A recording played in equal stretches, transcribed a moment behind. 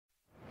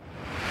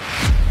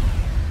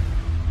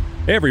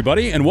Hey,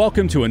 everybody, and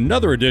welcome to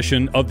another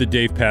edition of the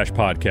Dave Pasch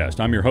Podcast.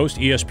 I'm your host,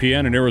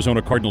 ESPN and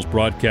Arizona Cardinals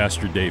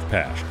broadcaster Dave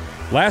Pasch.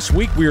 Last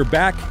week, we were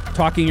back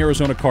talking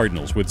Arizona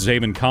Cardinals with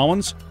Zaven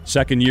Collins,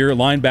 second-year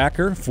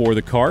linebacker for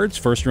the Cards,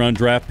 first-round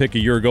draft pick a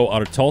year ago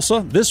out of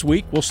Tulsa. This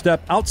week, we'll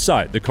step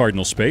outside the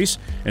Cardinal space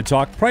and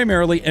talk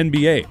primarily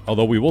NBA,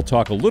 although we will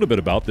talk a little bit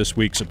about this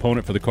week's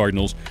opponent for the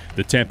Cardinals,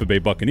 the Tampa Bay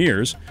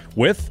Buccaneers,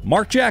 with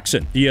Mark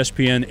Jackson,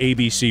 ESPN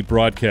ABC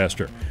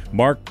broadcaster.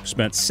 Mark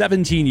spent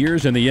 17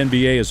 years in the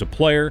NBA as a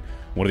player,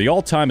 one of the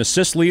all-time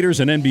assist leaders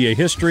in NBA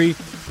history,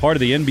 part of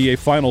the NBA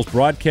Finals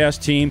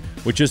broadcast team,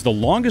 which is the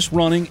longest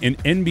running in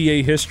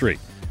NBA history.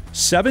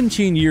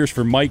 17 years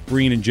for Mike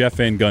Breen and Jeff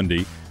Van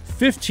Gundy,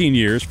 15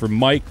 years for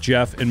Mike,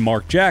 Jeff, and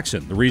Mark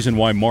Jackson. The reason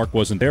why Mark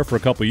wasn't there for a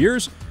couple of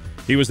years,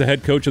 he was the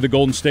head coach of the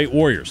Golden State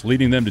Warriors,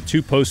 leading them to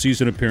 2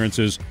 postseason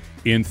appearances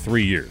in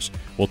 3 years.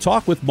 We'll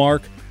talk with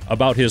Mark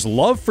about his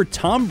love for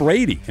Tom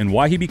Brady and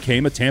why he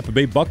became a Tampa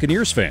Bay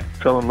Buccaneers fan.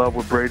 Fell in love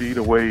with Brady,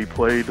 the way he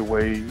played, the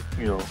way he,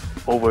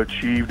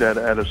 overachieved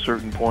at a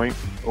certain point,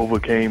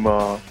 overcame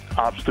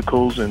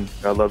obstacles, and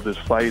I love his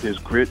fight, his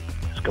grit,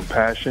 his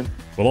compassion.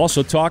 We'll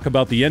also talk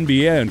about the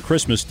NBA on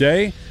Christmas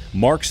Day,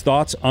 Mark's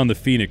thoughts on the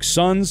Phoenix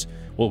Suns.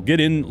 We'll get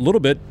in a little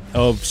bit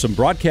of some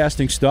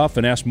broadcasting stuff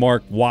and ask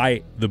Mark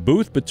why the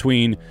booth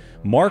between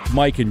Mark,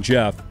 Mike, and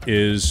Jeff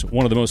is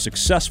one of the most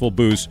successful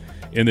booths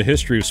in the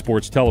history of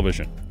sports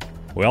television.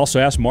 We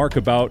also asked Mark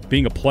about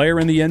being a player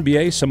in the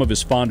NBA, some of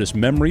his fondest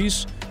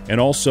memories,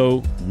 and also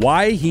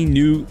why he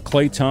knew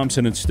Klay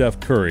Thompson and Steph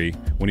Curry,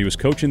 when he was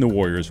coaching the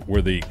Warriors,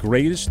 were the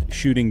greatest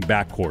shooting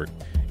backcourt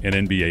in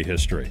NBA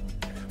history.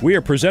 We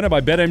are presented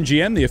by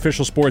BetMGM, the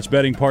official sports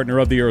betting partner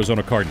of the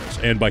Arizona Cardinals,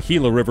 and by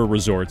Gila River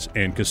Resorts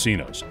and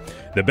Casinos.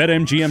 The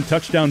BetMGM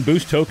Touchdown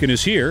Boost token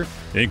is here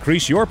to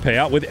increase your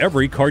payout with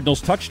every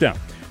Cardinals touchdown.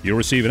 You'll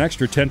receive an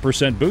extra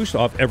 10% boost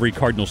off every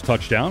Cardinals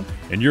touchdown,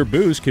 and your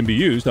boost can be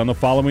used on the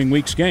following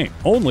week's game.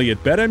 Only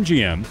at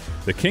BetMGM,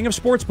 the king of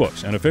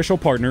sportsbooks and official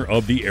partner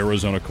of the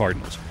Arizona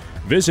Cardinals.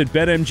 Visit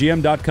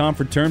BetMGM.com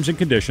for terms and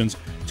conditions.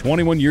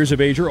 21 years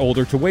of age or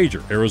older to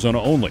wager.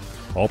 Arizona only.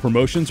 All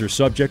promotions are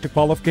subject to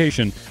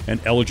qualification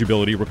and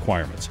eligibility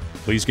requirements.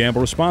 Please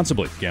gamble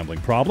responsibly. Gambling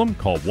problem?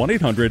 Call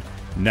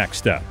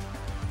 1-800-NEXT-STEP.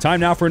 Time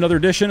now for another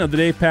edition of the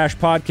Dave Pasch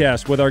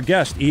Podcast with our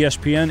guest,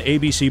 ESPN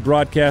ABC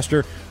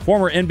broadcaster,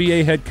 former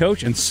NBA head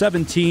coach, and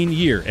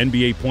 17-year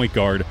NBA point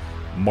guard,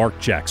 Mark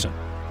Jackson.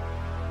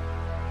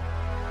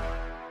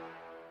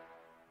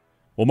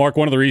 Well, Mark,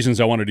 one of the reasons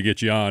I wanted to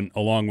get you on,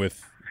 along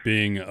with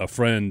being a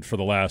friend for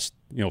the last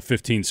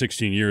 15,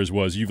 16 years,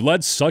 was you've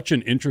led such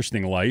an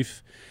interesting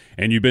life,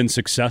 and you've been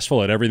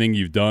successful at everything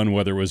you've done,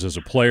 whether it was as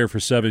a player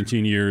for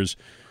 17 years,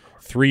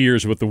 3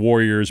 years with the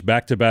Warriors,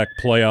 back-to-back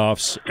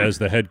playoffs as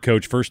the head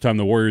coach, first time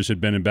the Warriors had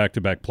been in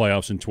back-to-back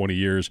playoffs in 20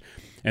 years,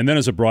 and then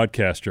as a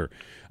broadcaster.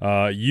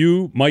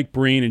 You, Mike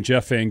Breen, and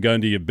Jeff Van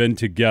Gundy have been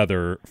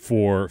together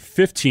for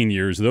 15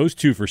 years, those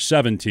two for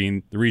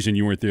 17. The reason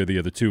you weren't there the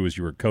other two is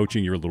you were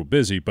coaching, you were a little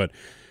busy, but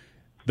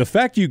the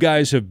fact you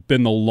guys have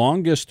been the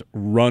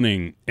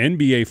longest-running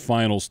NBA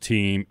Finals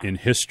team in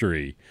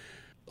history,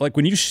 like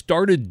when you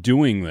started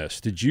doing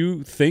this, did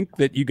you think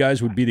that you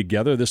guys would be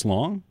together this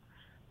long?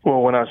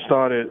 Well, when I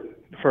started,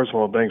 first of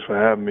all, thanks for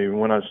having me.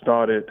 When I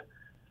started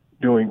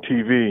doing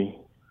TV,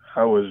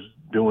 I was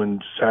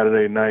doing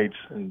Saturday nights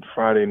and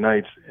Friday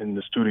nights in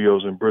the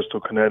studios in Bristol,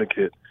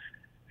 Connecticut,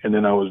 and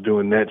then I was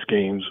doing Nets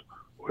games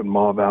with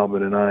Marv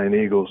Albert and Iron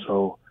Eagle.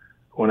 So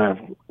when I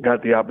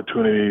got the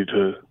opportunity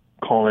to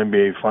call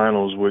NBA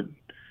Finals with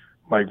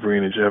Mike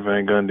Breen and Jeff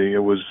Van Gundy, it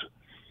was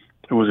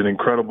an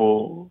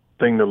incredible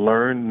thing to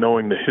learn,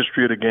 knowing the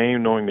history of the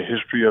game, knowing the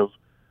history of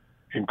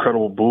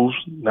incredible booths,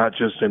 not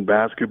just in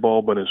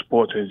basketball, but in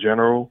sports in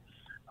general.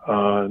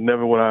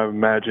 Never would I have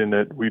imagined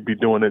that we'd be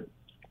doing it,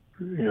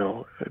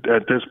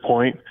 at this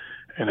point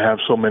and have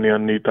so many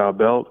underneath our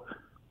belt.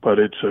 But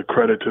it's a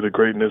credit to the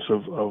greatness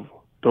of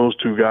those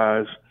two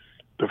guys,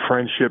 the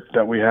friendship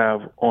that we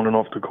have on and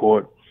off the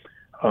court.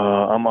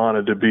 I'm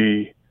honored to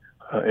be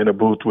in a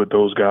booth with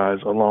those guys,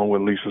 along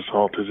with Lisa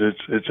Salters.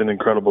 It's an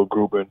incredible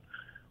group, and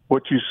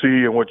what you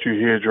see and what you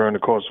hear during the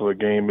course of a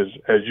game is,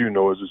 as you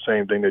know, is the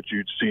same thing that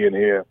you'd see and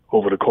hear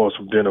over the course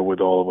of dinner with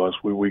all of us.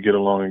 We get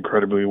along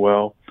incredibly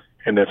well,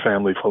 and they're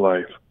family for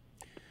life.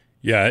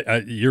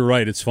 Yeah, you're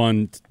right. It's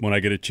fun when I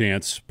get a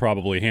chance,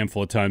 probably a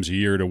handful of times a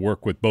year, to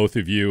work with both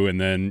of you, and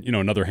then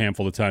another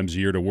handful of times a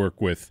year to work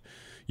with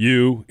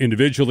you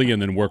individually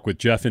and then work with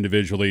Jeff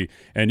individually.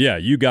 And yeah,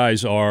 you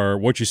guys are,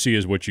 what you see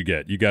is what you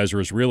get. You guys are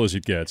as real as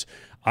it gets.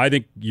 I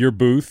think your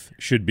booth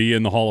should be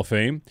in the Hall of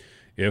Fame.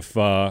 If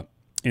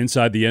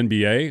Inside the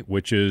NBA,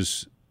 which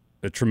is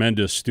a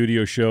tremendous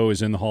studio show,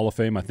 is in the Hall of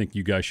Fame, I think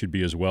you guys should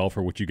be as well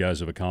for what you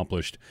guys have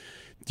accomplished.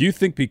 Do you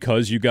think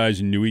because you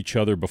guys knew each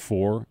other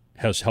before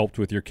has helped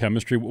with your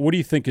chemistry? What do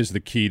you think is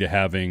the key to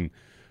having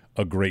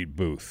a great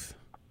booth?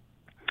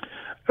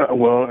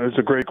 Well, it's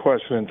a great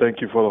question, and thank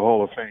you for the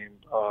Hall of Fame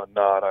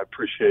nod. I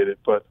appreciate it.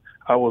 But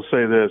I will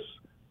say this,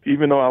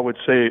 even though I would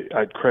say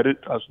I'd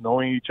credit us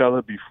knowing each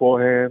other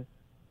beforehand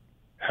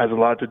has a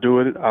lot to do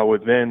with it, I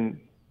would then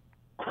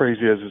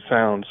crazy as it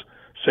sounds,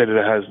 say that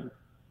it has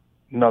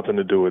nothing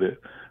to do with it.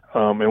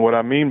 And what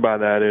I mean by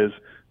that is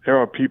there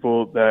are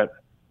people that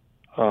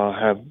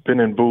have been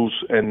in booths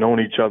and known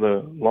each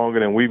other longer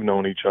than we've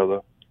known each other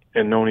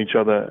and known each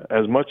other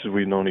as much as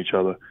we've known each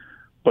other.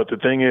 But the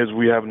thing is,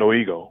 we have no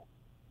ego.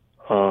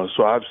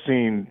 So I've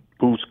seen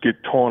booths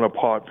get torn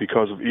apart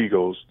because of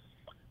egos,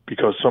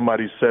 because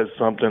somebody says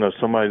something or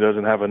somebody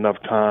doesn't have enough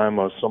time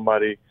or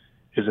somebody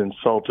is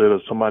insulted or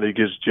somebody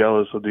gets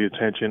jealous of the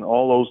attention,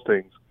 all those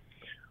things.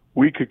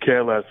 We could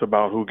care less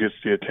about who gets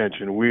the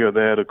attention. We are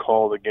there to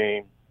call the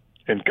game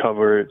and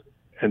cover it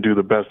and do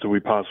the best that we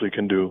possibly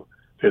can do.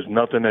 There's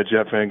nothing that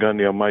Jeff Van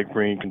Gundy or Mike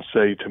Breen can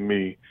say to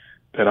me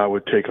that I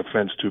would take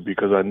offense to,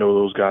 because I know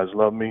those guys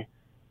love me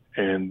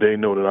and they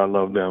know that I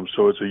love them.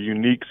 So it's a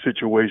unique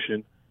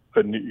situation,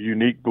 a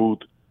unique booth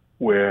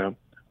where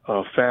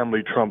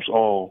family trumps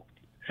all.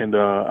 And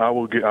I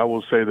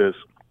will say this: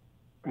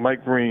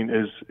 Mike Breen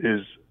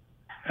is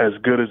as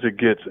good as it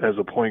gets as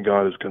a point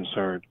guard is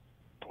concerned.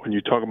 When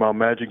you talk about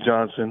Magic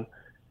Johnson,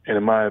 and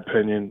in my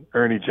opinion,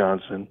 Ernie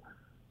Johnson,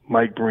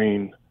 Mike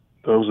Breen,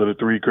 those are the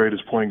three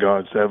greatest point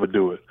guards to ever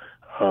do it.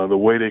 The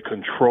way they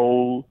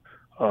control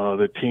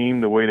the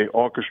team, the way they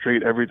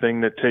orchestrate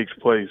everything that takes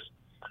place,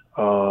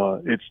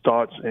 it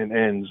starts and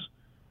ends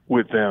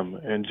with them.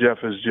 And Jeff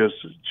is just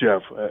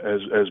Jeff,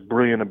 as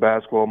brilliant a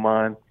basketball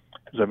mind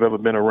as I've ever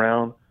been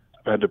around.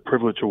 I've had the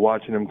privilege of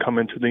watching him come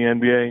into the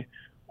NBA,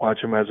 watch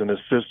him as an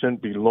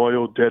assistant, be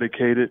loyal,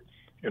 dedicated,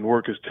 and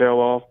work his tail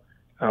off.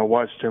 I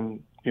watched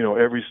him,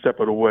 every step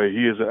of the way.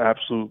 He is an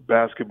absolute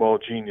basketball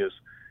genius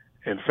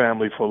and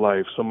family for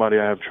life. Somebody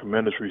I have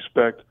tremendous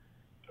respect,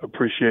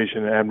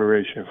 appreciation, and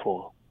admiration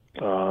for,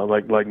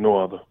 like no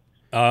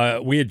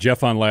other. We had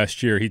Jeff on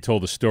last year. He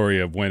told the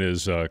story of when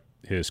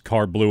his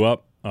car blew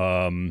up.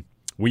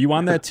 Were you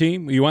on that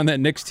team? Were you on that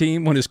Knicks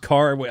team when his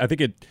car? I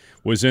think it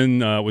was on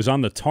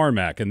the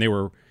tarmac, and they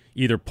were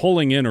either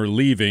pulling in or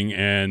leaving,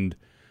 and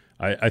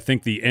I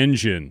think the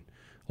engine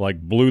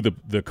blew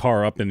the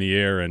car up in the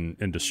air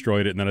and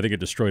destroyed it, and then I think it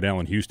destroyed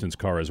Allen Houston's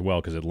car as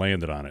well because it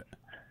landed on it.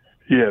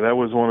 Yeah, that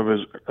was one of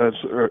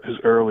his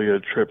earlier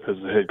trip as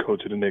the head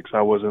coach of the Knicks.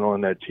 I wasn't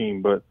on that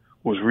team, but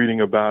was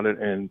reading about it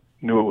and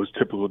knew it was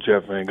typical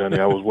Jeff Van Gundy.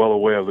 I was well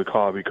aware of the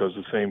car because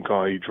the same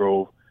car he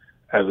drove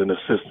as an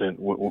assistant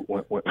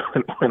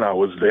when I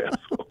was there.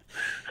 So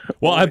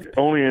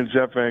only in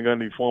Jeff Van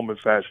Gundy form and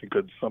fashion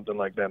could something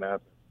like that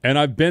happen. And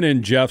I've been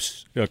in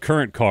Jeff's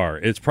current car.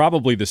 It's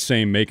probably the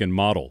same make and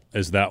model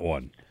as that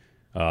one.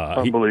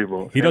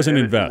 Unbelievable. He doesn't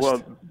invest.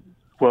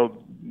 Well,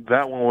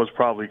 that one was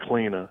probably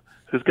cleaner.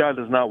 This guy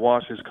does not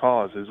wash his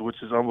cars, which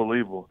is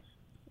unbelievable.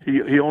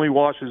 He only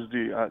washes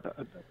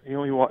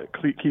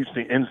keeps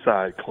the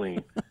inside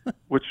clean,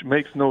 which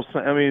makes no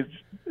sense. I mean,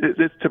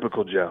 it's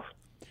typical Jeff.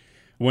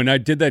 When I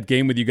did that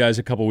game with you guys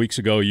a couple weeks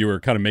ago, you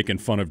were kind of making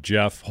fun of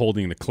Jeff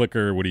holding the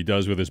clicker, what he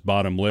does with his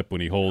bottom lip when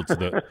he holds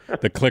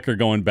the clicker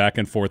going back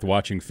and forth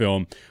watching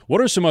film. What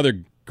are some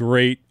other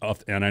great,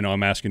 and I know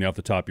I'm asking you off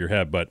the top of your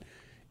head, but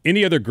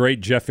any other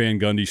great Jeff Van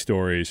Gundy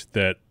stories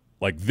that,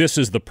 this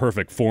is the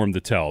perfect form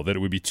to tell, that it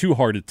would be too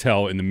hard to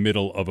tell in the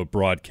middle of a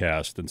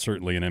broadcast and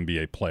certainly an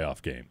NBA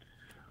playoff game?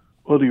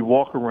 Well, do you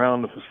walk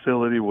around the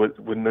facility with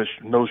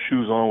no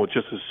shoes on, with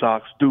just his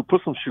socks? Dude,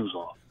 put some shoes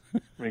on.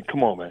 I mean,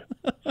 come on, man.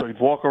 So he'd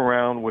walk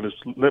around with his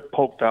lip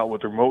poked out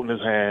with the remote in his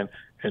hand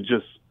and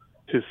just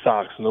his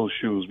socks, no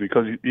shoes,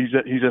 because he's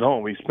at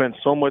home. He spent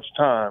so much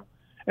time.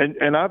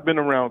 And I've been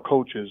around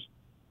coaches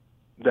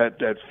that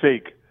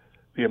fake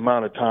the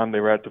amount of time they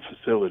were at the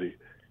facility.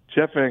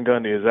 Jeff Van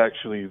Gundy is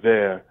actually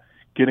there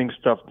getting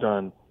stuff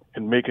done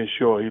and making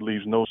sure he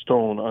leaves no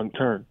stone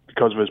unturned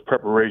because of his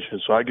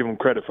preparation. So I give him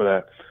credit for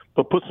that.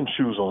 But put some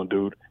shoes on,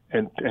 dude,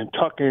 and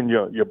tuck in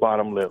your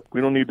bottom lip. We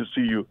don't need to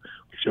see you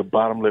with your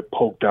bottom lip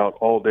poked out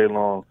all day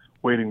long,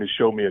 waiting to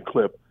show me a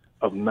clip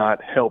of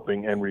not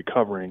helping and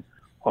recovering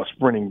or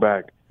sprinting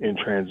back in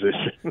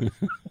transition.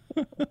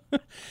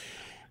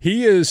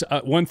 He is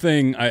one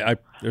thing.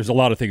 There's a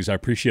lot of things I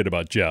appreciate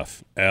about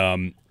Jeff.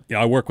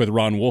 I work with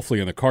Ron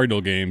Wolfley on the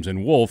Cardinal games,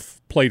 and Wolf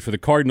played for the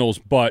Cardinals,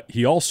 but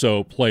he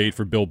also played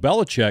for Bill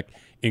Belichick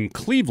in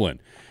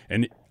Cleveland.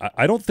 And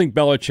I don't think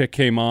Belichick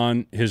came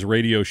on his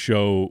radio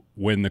show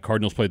when the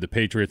Cardinals played the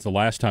Patriots the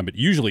last time, but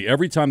usually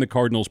every time the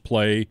Cardinals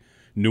play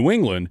New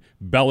England,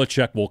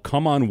 Belichick will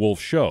come on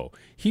Wolf's show.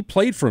 He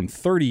played for him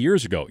 30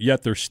 years ago,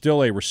 yet there's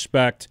still a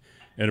respect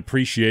and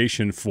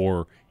appreciation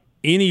for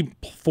any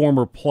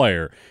former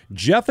player.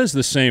 Jeff is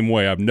the same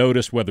way. I've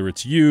noticed, whether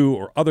it's you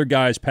or other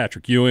guys,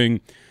 Patrick Ewing,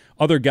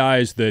 other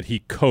guys that he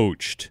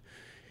coached,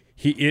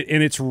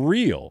 and it's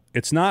real.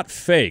 It's not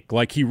fake.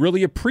 He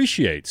really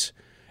appreciates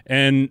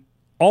and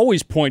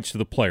always points to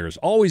the players,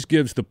 always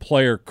gives the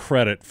player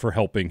credit for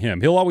helping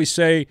him. He'll always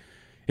say,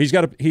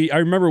 I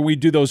remember we'd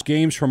do those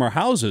games from our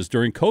houses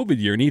during COVID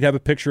year, and he'd have a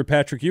picture of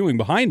Patrick Ewing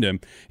behind him,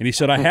 and he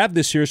said, I have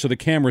this here so the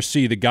cameras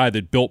see the guy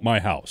that built my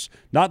house.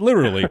 Not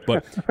literally,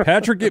 but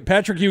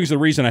Patrick Ewing's the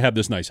reason I have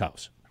this nice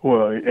house.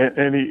 Well,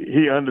 and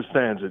he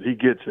understands it. He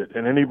gets it.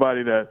 And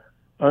anybody that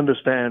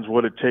understands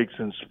what it takes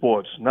in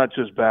sports, not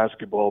just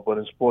basketball, but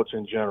in sports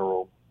in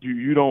general.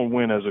 You don't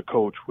win as a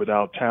coach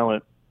without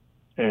talent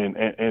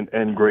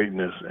and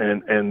greatness,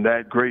 and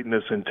that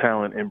greatness and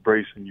talent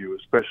embracing you,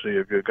 especially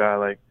if you're a guy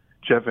like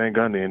Jeff Van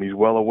Gundy, and he's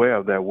well aware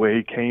of that, where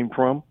he came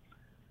from,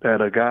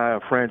 that a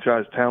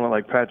franchise talent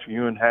like Patrick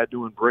Ewing had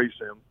to embrace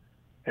him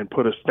and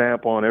put a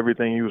stamp on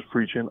everything he was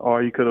preaching,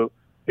 or it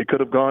could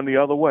have gone the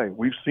other way.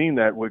 We've seen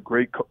that with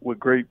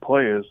great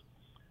players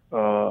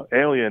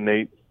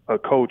alienate a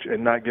coach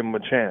and not give him a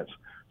chance.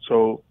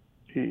 So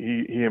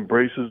he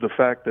embraces the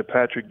fact that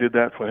Patrick did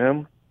that for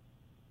him.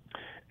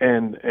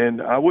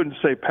 And I wouldn't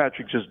say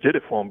Patrick just did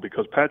it for him,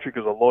 because Patrick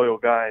is a loyal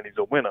guy and he's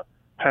a winner.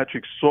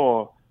 Patrick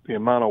saw the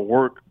amount of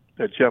work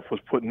that Jeff was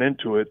putting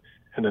into it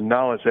and the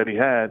knowledge that he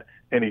had,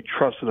 and he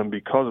trusted him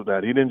because of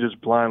that. He didn't just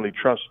blindly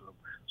trust him.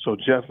 So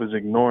Jeff is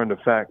ignoring the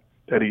fact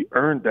that he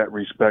earned that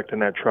respect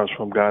and that trust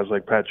from guys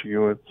like Patrick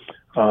Ewing,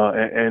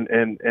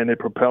 and it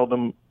propelled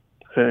him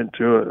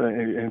into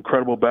an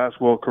incredible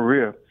basketball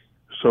career.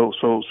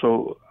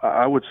 So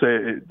I would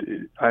say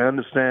I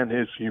understand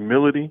his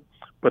humility,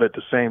 but at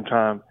the same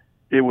time,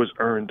 it was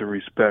earned the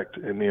respect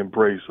and the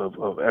embrace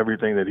of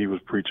everything that he was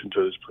preaching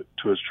to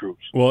his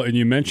troops. Well, and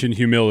you mentioned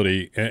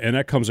humility, and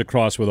that comes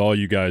across with all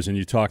you guys, and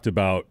you talked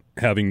about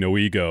having no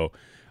ego.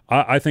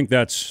 I think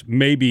that's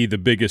maybe the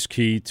biggest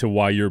key to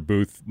why your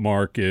booth,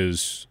 Mark,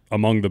 is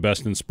among the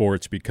best in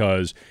sports,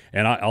 because,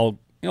 and I'll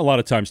a lot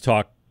of times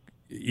talk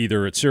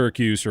either at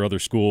Syracuse or other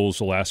schools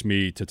will ask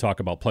me to talk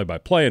about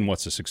play-by-play and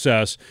what's the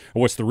success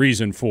or what's the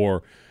reason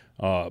for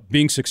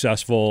being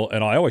successful.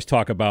 And I always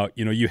talk about,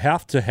 you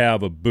have to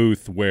have a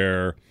booth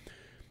where,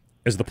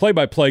 as the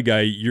play-by-play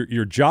guy,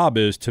 your job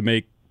is to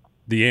make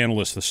the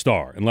analyst the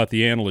star and let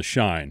the analyst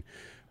shine.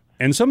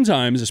 And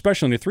sometimes,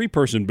 especially in a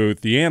three-person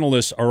booth, the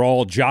analysts are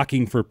all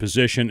jockeying for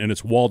position and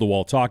it's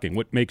wall-to-wall talking.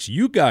 What makes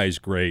you guys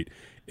great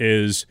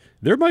is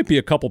there might be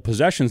a couple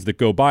possessions that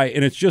go by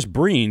and it's just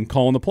Breen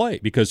calling the play,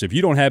 because if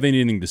you don't have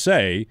anything to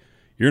say,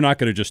 you're not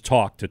going to just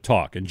talk to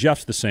talk. And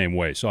Jeff's the same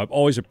way. So I've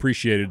always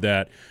appreciated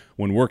that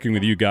when working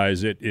with you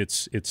guys.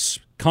 It's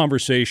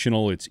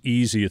conversational, it's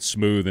easy, it's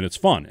smooth, and it's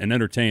fun and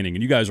entertaining.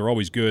 And you guys are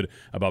always good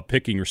about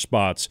picking your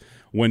spots,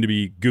 when to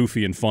be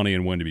goofy and funny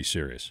and when to be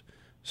serious.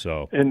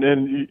 So and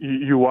then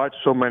you watch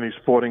so many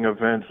sporting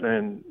events,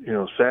 and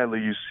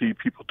sadly you see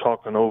people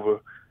talking over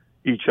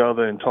each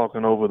other and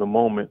talking over the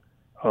moment.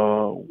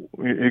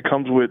 It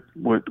comes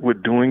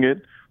with doing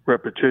it,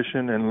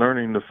 repetition, and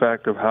learning the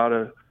fact of how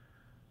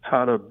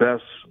to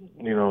best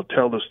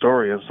tell the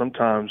story. And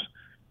sometimes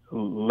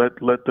let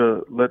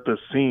the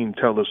scene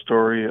tell the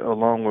story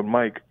along with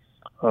Mike.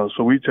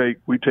 So we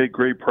take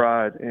great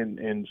pride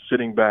in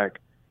sitting back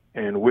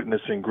and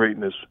witnessing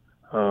greatness.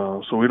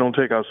 So we don't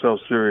take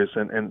ourselves serious,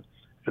 and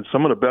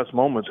some of the best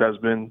moments has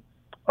been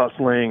us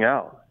laying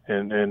out.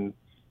 And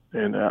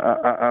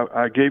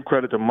I gave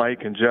credit to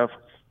Mike and Jeff.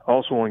 I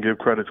also want to give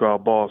credit to our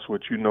boss,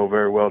 which you know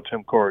very well,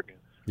 Tim Corrigan,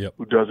 yep,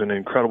 who does an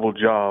incredible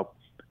job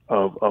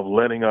of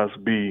letting us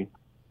be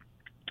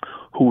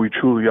who we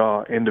truly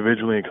are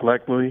individually and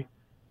collectively,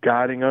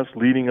 guiding us,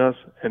 leading us,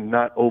 and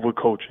not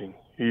overcoaching.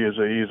 He is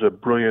a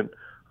brilliant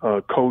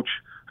coach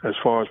as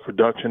far as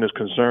production is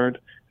concerned,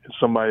 and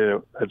somebody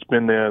that's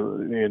been there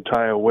the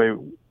entire way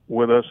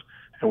with us,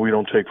 and we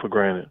don't take for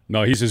granted.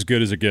 No, he's as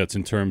good as it gets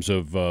in terms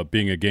of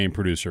being a game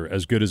producer,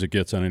 as good as it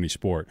gets on any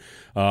sport.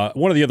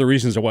 One of the other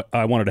reasons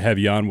I wanted to have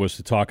you on was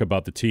to talk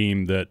about the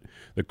team that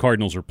the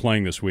Cardinals are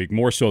playing this week,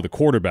 more so the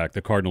quarterback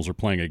the Cardinals are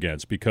playing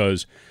against,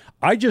 because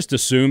I just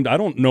assumed, I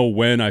don't know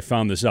when I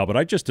found this out, but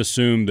I just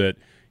assumed that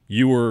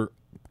you were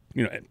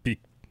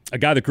a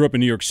guy that grew up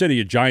in New York City,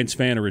 a Giants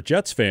fan or a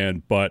Jets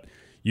fan, but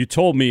you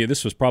told me,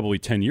 this was probably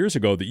 10 years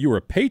ago, that you were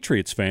a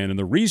Patriots fan, and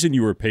the reason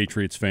you were a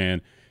Patriots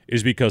fan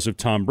is because of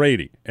Tom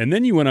Brady. And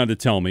then you went on to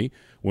tell me,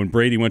 when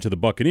Brady went to the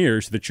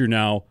Buccaneers, that you're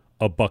now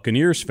a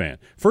Buccaneers fan.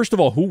 First of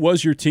all, who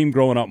was your team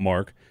growing up,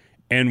 Mark?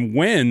 And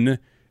when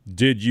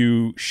did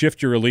you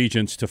shift your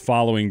allegiance to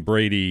following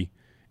Brady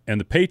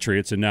and the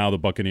Patriots and now the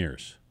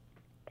Buccaneers?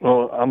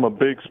 Well, I'm a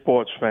big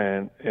sports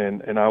fan,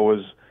 and I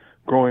was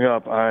growing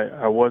up,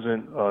 I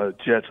wasn't a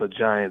Jets or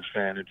Giants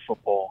fan in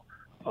football.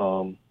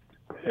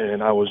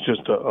 And I was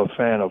just a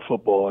fan of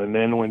football. And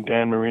then when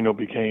Dan Marino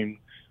became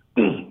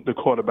the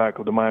quarterback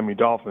of the Miami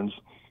Dolphins,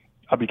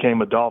 I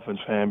became a Dolphins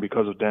fan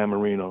because of Dan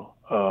Marino.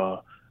 I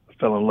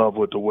fell in love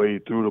with the way he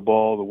threw the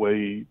ball, the way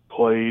he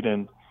played,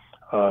 and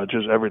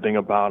just everything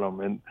about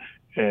him.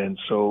 And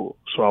so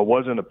I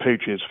wasn't a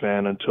Patriots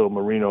fan until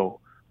Marino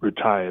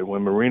retired.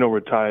 When Marino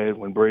retired,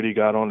 when Brady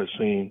got on the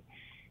scene,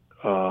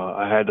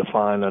 I had to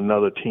find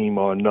another team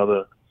or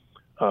another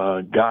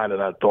guy that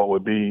I thought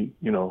would be,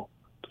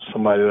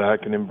 somebody that I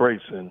can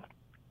embrace. And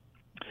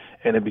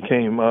it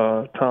became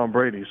Tom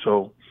Brady.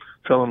 So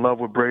fell in love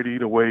with Brady,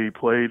 the way he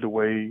played, the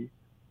way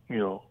he,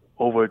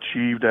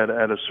 overachieved at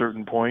a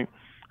certain point,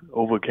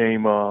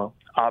 overcame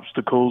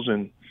obstacles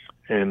and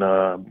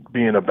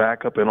being a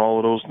backup and all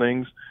of those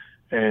things.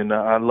 And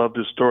I love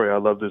this story. I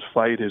love this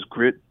fight, his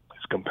grit,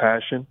 his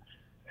compassion.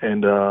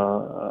 And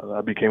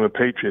I became a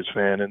Patriots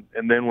fan.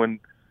 And then when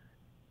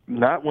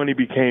not when he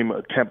became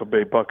a Tampa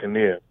Bay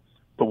Buccaneer,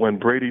 but when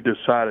Brady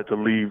decided to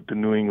leave the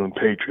New England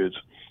Patriots,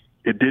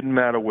 it didn't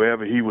matter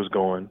wherever he was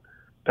going.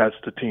 That's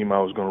the team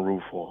I was going to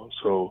root for.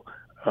 So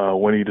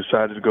when he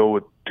decided to go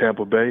with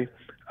Tampa Bay,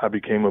 I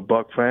became a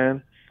Buck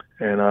fan,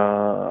 and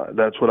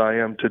that's what I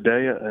am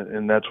today,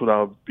 and that's what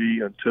I'll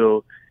be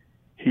until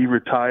he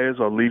retires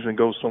or leaves and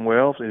goes somewhere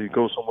else. And he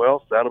goes somewhere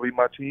else, that'll be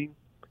my team,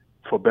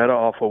 for better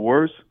or for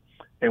worse.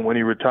 And when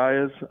he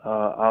retires,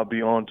 I'll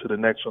be on to the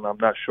next one. I'm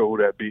not sure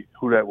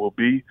who that will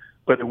be,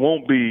 but it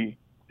won't be.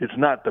 It's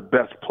not the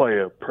best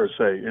player per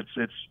se.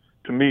 It's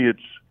to me, it's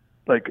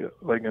like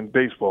in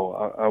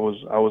baseball. I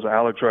was an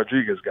Alex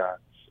Rodriguez guy.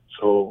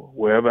 So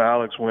wherever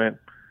Alex went,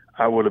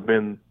 I would have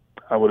been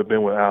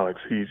with Alex.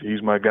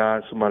 He's my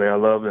guy, somebody I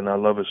love, and I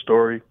love his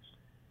story,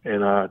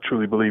 and I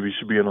truly believe he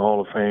should be in the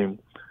Hall of Fame.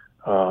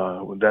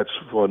 That's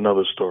for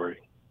another story.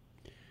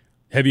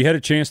 Have you had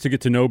a chance to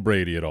get to know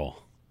Brady at all?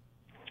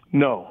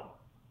 No,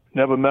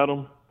 never met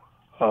him.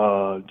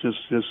 Just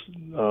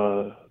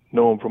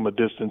know him from a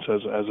distance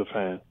as a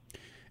fan.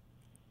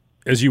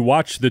 As you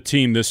watch the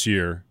team this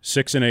year,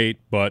 6-8,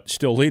 but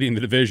still leading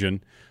the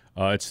division,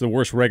 it's the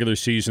worst regular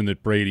season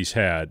that Brady's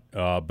had.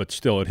 But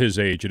still, at his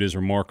age, it is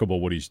remarkable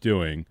what he's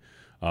doing.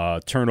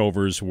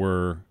 Turnovers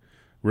were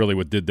really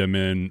what did them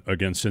in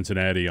against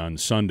Cincinnati on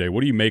Sunday.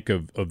 What do you make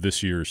of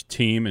this year's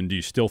team? And do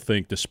you still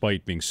think,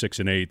 despite being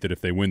 6-8, that if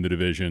they win the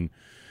division,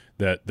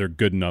 that they're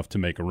good enough to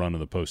make a run in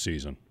the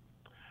postseason?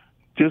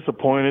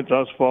 Disappointed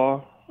thus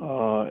far,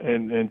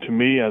 and to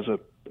me, as a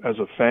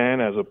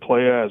fan, as a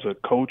player, as a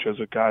coach, as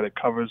a guy that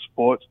covers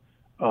sports,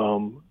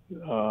 I'm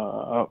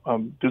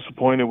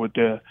disappointed with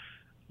their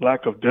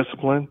lack of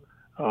discipline,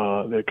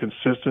 their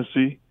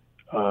consistency.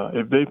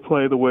 If they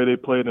play the way they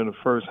played in the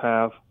first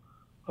half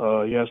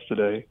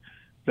yesterday,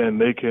 then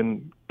they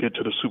can get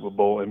to the Super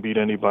Bowl and beat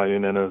anybody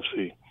in the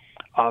NFC.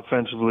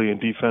 Offensively and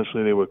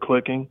defensively, they were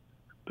clicking.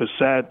 The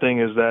sad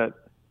thing is that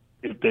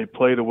if they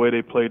play the way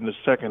they played in the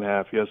second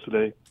half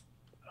yesterday,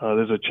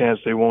 there's a chance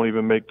they won't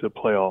even make the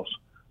playoffs.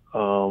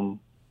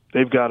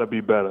 They've got to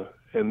be better,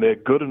 and they're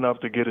good enough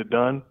to get it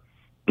done,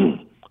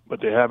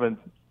 but they haven't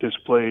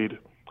displayed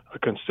a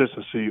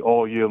consistency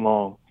all year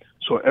long.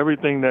 So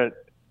everything that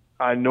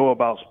I know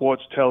about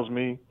sports tells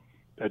me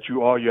that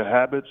you are your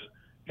habits,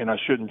 and I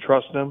shouldn't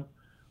trust them.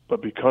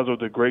 But because of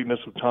the greatness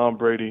of Tom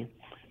Brady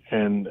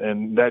and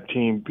that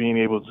team being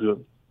able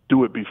to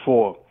do it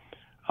before,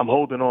 I'm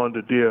holding on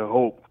to dear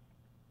hope,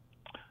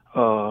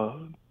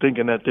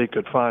 thinking that they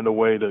could find a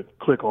way to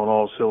click on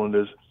all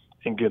cylinders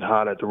and get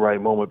hot at the right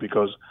moment,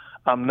 because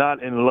I'm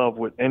not in love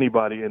with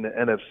anybody in the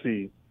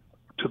NFC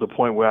to the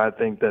point where I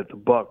think that the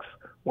Bucs,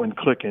 when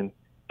clicking,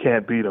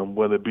 can't beat them,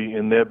 whether it be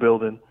in their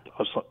building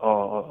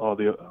or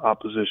the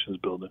opposition's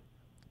building.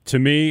 To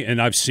me,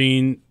 and I've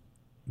seen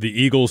the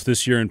Eagles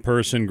this year in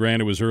person,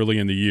 granted it was early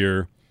in the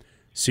year,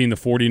 seen the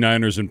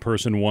 49ers in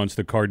person once,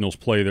 the Cardinals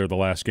play there the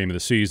last game of the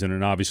season,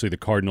 and obviously the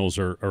Cardinals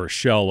are a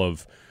shell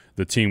of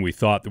the team we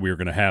thought that we were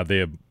going to have.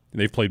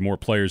 They've played more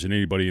players than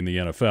anybody in the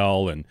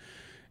NFL,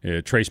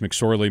 and Trace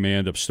McSorley may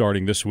end up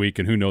starting this week,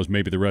 and who knows,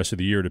 maybe the rest of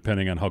the year,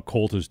 depending on how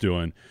Colt is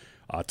doing.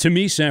 To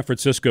me, San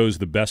Francisco is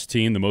the best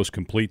team, the most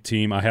complete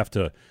team. I have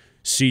to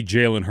see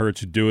Jalen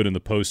Hurts do it in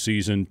the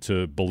postseason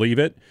to believe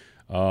it.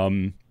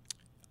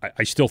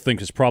 I still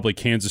think it's probably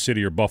Kansas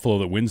City or Buffalo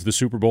that wins the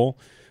Super Bowl,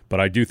 but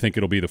I do think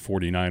it'll be the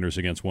 49ers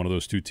against one of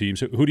those two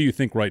teams. Who do you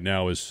think right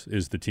now is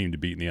the team to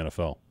beat in the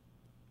NFL?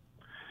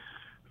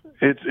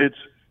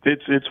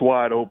 It's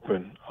wide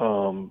open.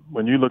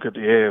 When you look at the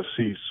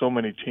AFC, so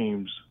many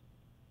teams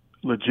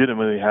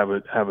legitimately have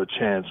a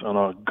chance and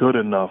are good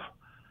enough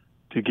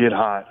to get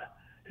hot,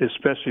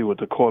 especially with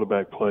the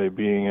quarterback play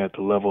being at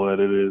the level that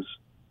it is.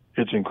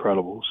 It's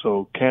incredible.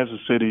 So Kansas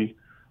City,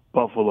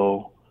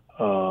 Buffalo,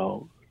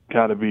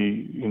 got to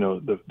be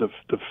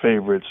the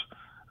favorites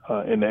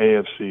in the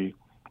AFC.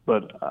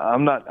 But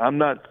I'm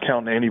not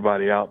counting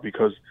anybody out,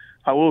 because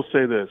I will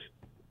say this: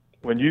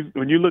 when you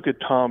look at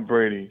Tom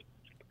Brady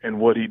and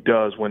what he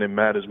does when it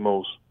matters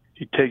most,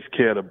 he takes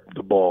care of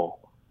the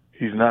ball.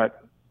 He's not,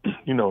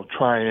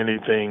 trying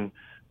anything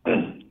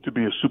to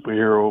be a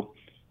superhero.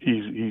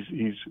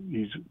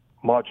 He's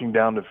marching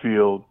down the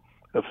field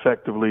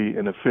effectively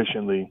and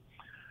efficiently.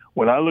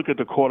 When I look at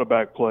the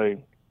quarterback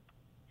play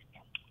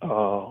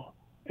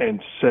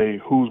and say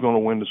who's going to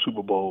win the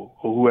Super Bowl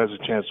or who has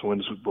a chance to win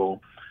the Super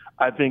Bowl,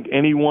 I think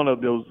any one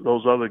of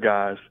those other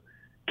guys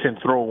can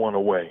throw one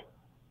away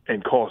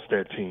and cost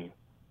that team.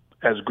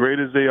 As great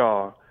as they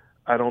are,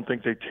 I don't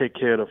think they take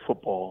care of the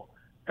football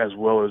as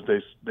well as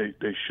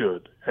they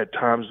should. At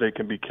times they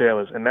can be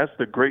careless, and that's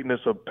the greatness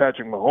of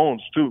Patrick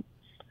Mahomes too.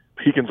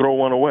 He can throw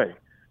one away,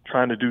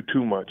 trying to do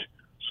too much.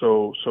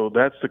 So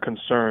that's the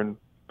concern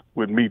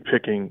with me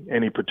picking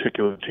any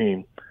particular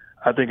team.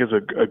 I think it's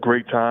a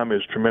great time.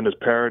 There's tremendous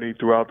parity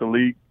throughout the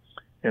league,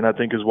 and I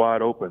think it's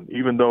wide open.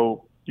 Even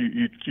though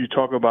you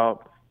talk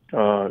about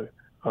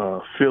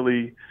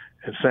Philly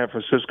and San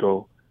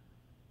Francisco,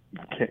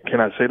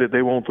 can I say that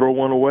they won't throw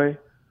one away?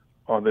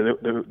 Or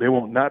they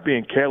won't, not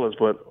being careless,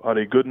 but are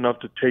they good enough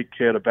to take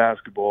care of the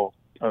basketball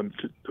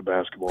to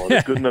basketball.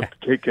 They're good enough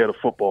to take care of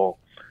football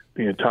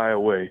the entire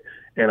way,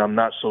 and I'm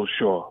not so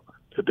sure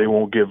that they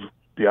won't give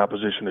the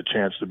opposition a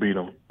chance to beat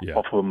them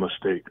off of a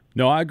mistake.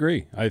 No, I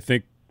agree. I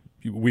think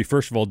we,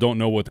 first of all, don't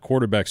know what the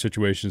quarterback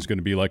situation is going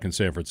to be like in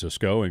San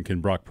Francisco, and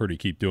can Brock Purdy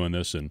keep doing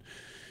this? And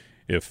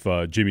if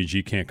Jimmy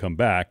G can't come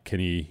back, can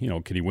he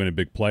win a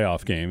big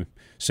playoff game?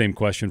 Same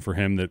question for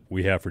him that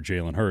we have for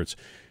Jalen Hurts.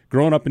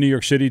 Growing up in New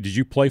York City, did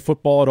you play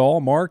football at all,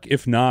 Mark?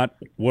 If not,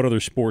 what other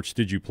sports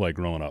did you play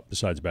growing up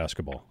besides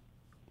basketball?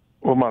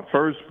 Well, my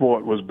first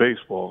sport was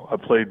baseball. I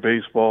played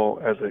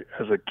baseball as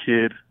a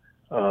kid.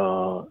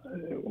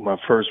 My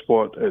first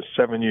sport at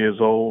 7 years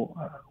old,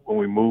 when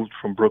we moved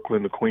from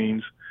Brooklyn to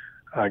Queens,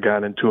 I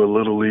got into a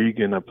little league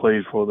and I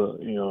played for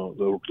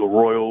the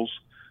Royals,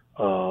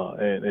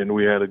 and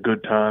we had a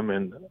good time.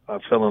 And I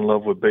fell in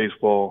love with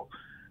baseball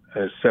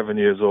at 7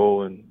 years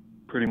old, and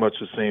pretty much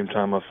the same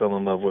time I fell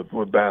in love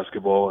with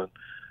basketball. And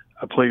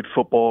I played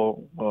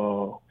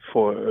football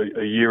for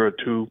a year or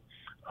two.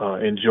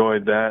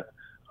 Enjoyed that.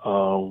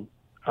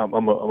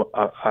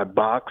 I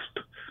boxed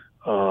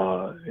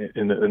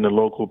in the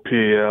local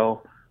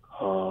PAL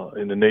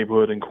in the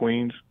neighborhood in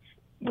Queens.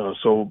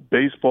 So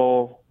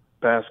baseball,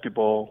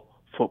 basketball,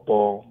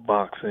 football,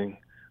 boxing,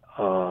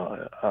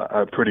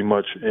 I'm pretty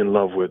much in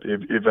love with.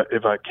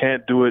 If I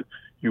can't do it,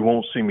 you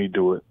won't see me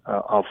do it.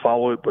 I'll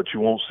follow it, but you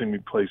won't see me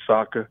play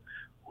soccer,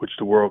 which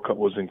the World Cup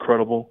was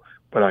incredible,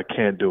 but I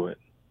can't do it.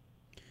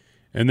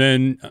 And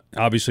then,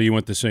 obviously, you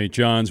went to St.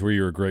 John's where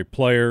you were a great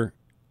player,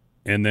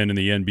 and then in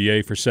the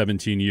NBA for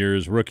 17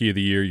 years, Rookie of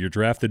the Year. You're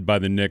drafted by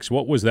the Knicks.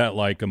 What was that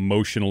like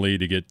emotionally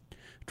to get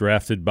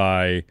drafted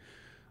by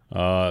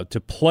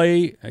to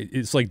play?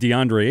 It's like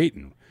DeAndre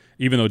Ayton,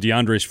 even though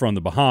DeAndre's from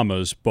the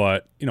Bahamas,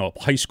 but,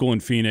 high school in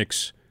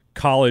Phoenix,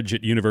 college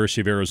at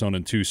University of Arizona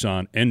in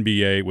Tucson,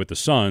 NBA with the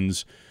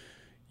Suns.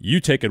 You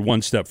take it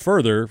one step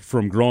further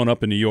from growing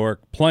up in New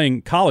York,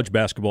 playing college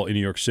basketball in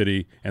New York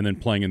City, and then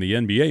playing in the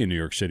NBA in New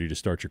York City to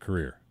start your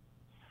career.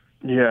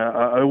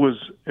 Yeah, it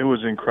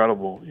was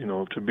incredible,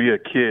 to be a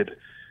kid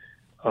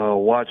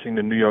watching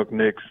the New York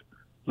Knicks,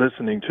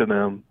 listening to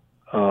them,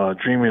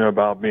 dreaming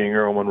about being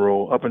Earl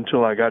Monroe. Up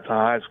until I got to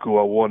high school,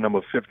 I wore number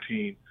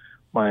 15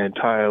 my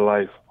entire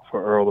life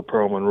for Earl the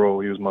Pearl Monroe.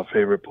 He was my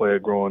favorite player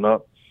growing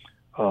up.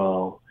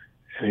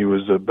 And he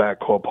was the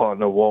backcourt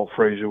partner of Walt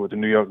Frazier with the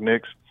New York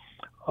Knicks.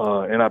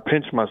 And I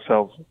pinch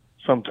myself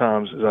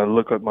sometimes as I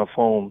look at my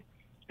phone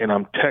and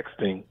I'm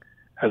texting.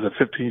 As a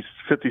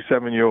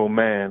 57-year-old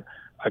man,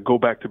 I go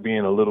back to being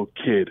a little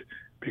kid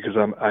because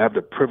I have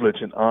the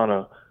privilege and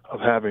honor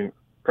of having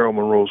Earl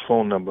Monroe's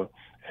phone number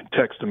and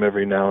text him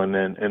every now and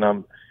then. And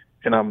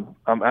I'm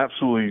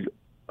absolutely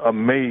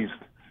amazed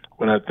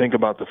when I think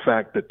about the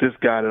fact that this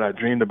guy that I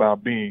dreamed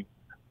about being,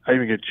 I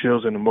even get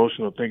chills and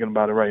emotional thinking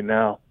about it right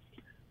now,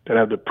 that I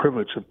have the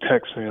privilege of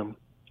texting him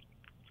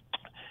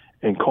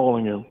and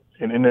calling him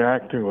and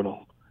interacting with him.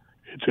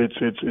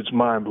 It's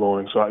mind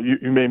blowing. So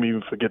you made me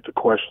even forget the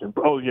question.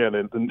 Oh yeah,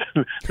 the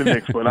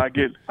Knicks. But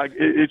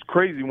it's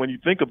crazy when you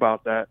think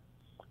about that.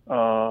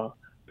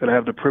 That I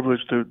have the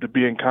privilege to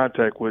be in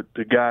contact with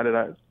the guy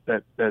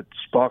that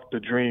sparked the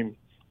dream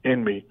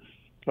in me.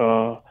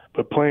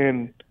 But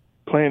playing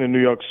in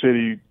New York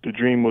City, the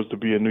dream was to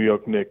be a New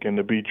York Knick and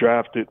to be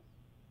drafted,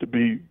 to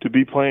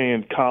be playing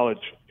in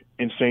college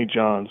in St.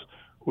 John's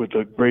with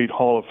a great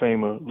Hall of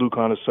Famer, Luke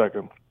Honor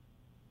II.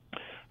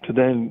 To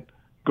then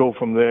go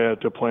from there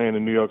to playing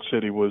in New York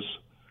City was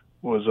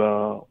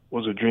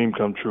a dream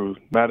come true.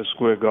 Madison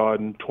Square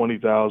Garden,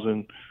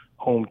 20,000,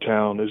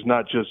 hometown. It's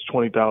not just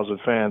 20,000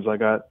 fans. I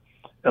got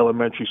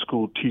elementary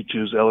school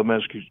teachers,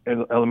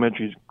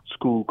 elementary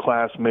school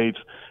classmates,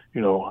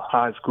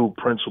 high school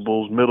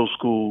principals, middle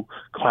school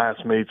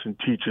classmates and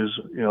teachers.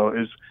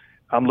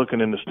 I'm looking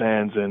in the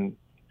stands, and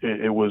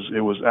it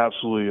was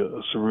absolutely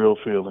a surreal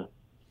feeling.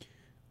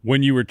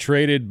 When you were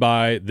traded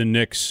by the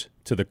Knicks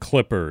to the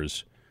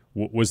Clippers,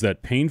 was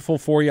that painful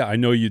for you? I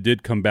know you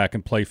did come back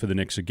and play for the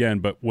Knicks again,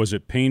 but was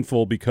it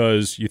painful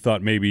because you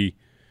thought maybe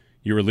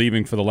you were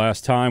leaving for the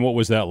last time? What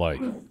was that like?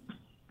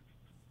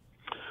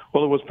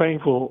 Well, it was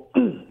painful.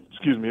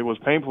 Excuse me. It was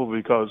painful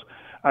because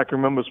I can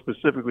remember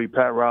specifically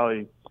Pat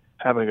Riley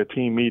having a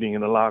team meeting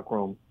in the locker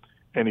room,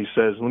 and he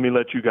says, "Let me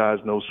let you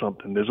guys know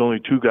something. There's only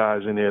two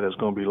guys in there that's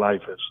going to be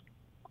lifers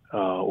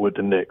with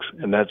the Knicks,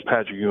 and that's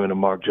Patrick Ewing and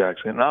Mark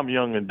Jackson." And I'm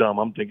young and dumb.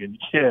 I'm thinking,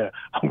 yeah,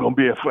 I'm going to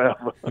be here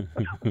forever.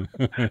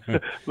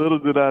 Little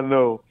did I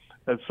know,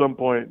 at some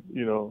point,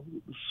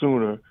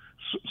 soon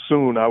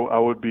I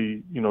would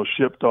be,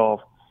 shipped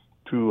off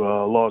to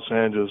Los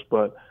Angeles.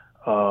 But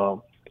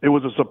it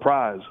was a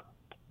surprise.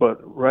 But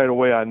right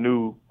away I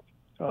knew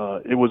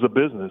it was a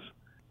business,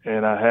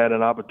 and I had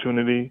an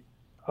opportunity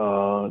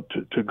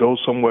to go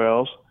somewhere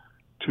else,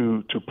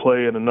 to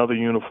play in another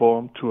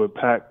uniform, to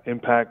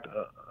impact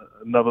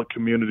another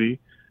community,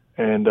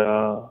 and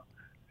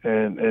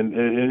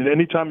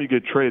anytime you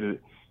get traded,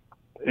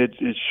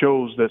 it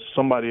shows that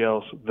somebody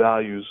else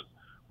values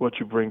what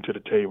you bring to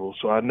the table.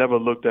 So I never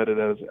looked at it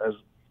as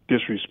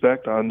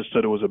disrespect. I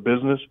understood it was a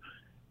business,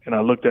 and I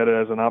looked at it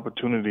as an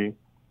opportunity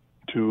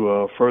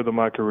to further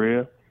my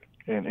career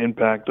and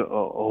impact a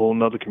whole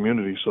nother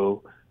community.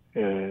 So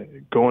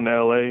going to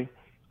L.A.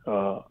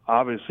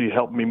 Obviously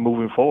helped me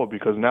moving forward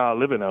because now I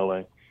live in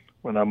L.A.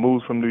 When I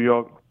moved from New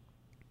York,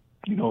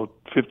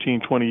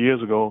 15, 20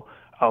 years ago,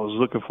 I was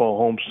looking for a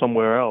home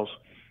somewhere else.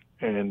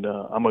 And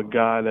I'm a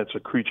guy that's a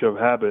creature of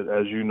habit,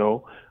 as you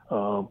know.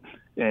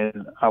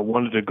 And I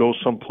wanted to go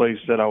someplace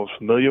that I was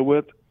familiar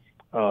with.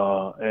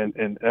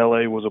 And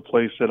L.A. was a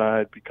place that I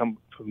had become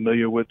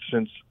familiar with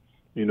since,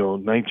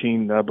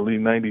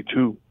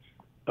 92.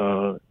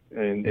 And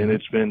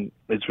it's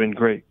been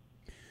great.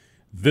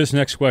 This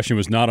next question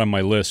was not on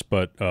my list,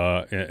 but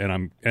and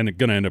I'm going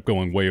to end up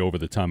going way over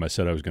the time I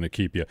said I was going to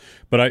keep you.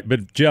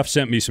 But Jeff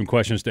sent me some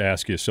questions to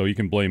ask you, so you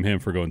can blame him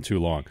for going too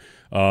long.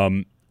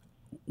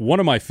 One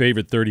of my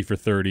favorite 30 for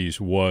 30s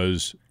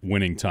was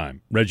Winning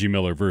Time, Reggie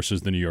Miller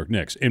versus the New York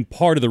Knicks. And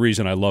part of the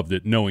reason I loved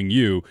it, knowing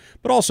you,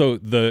 but also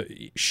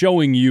the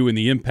showing you and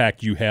the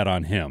impact you had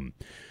on him.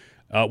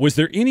 Was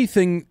there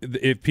anything,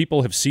 if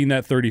people have seen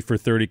that 30 for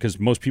 30, because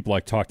most people I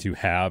talk to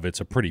have, it's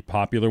a pretty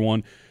popular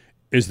one.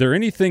 Is there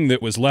anything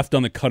that was left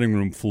on the cutting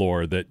room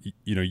floor that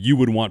you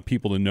would want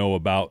people to know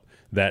about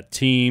that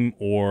team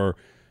or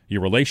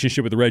your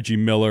relationship with Reggie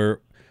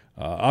Miller?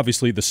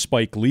 Obviously, the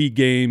Spike Lee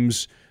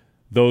games,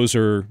 those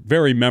are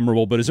very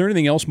memorable. But is there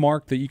anything else,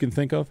 Mark, that you can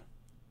think of?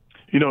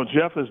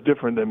 Jeff is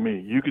different than me.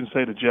 You can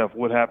say to Jeff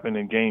what happened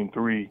in Game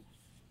 3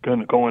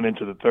 going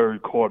into the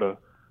third quarter,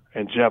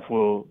 and Jeff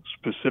will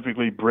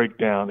specifically break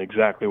down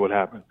exactly what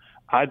happened.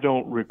 I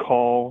don't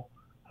recall.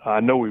 I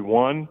know we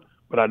won.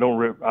 But I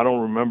don't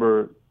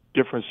remember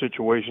different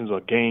situations or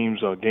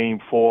games or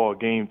Game 4 or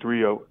Game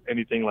 3 or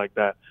anything like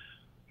that.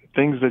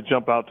 Things that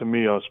jump out to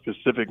me are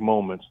specific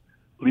moments,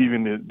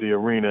 leaving the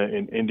arena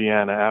in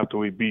Indiana after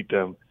we beat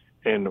them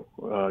and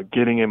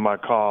getting in my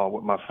car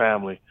with my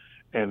family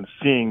and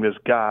seeing this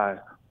guy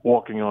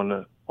walking on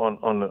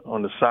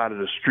the side of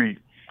the street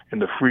in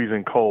the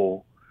freezing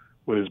cold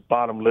with his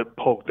bottom lip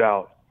poked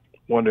out,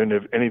 wondering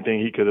if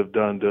anything he could have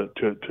done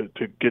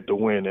to get the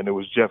win. And it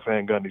was Jeff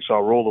Van Gundy. So I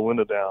roll the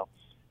window down.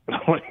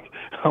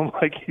 I'm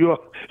like, you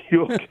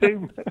okay,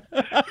 man?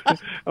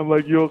 I'm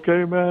like, you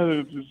okay,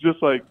 man? It's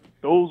just like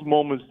those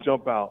moments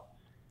jump out.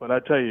 But I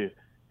tell you,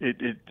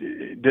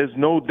 there's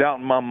no doubt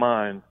in my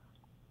mind,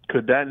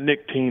 could that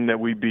Knick team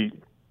that we beat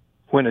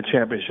win a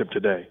championship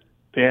today?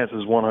 The answer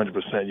is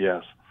 100%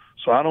 yes.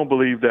 So I don't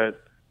believe that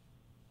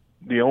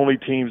the only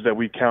teams that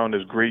we count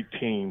as great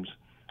teams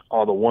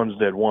are the ones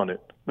that won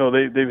it. No,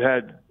 they've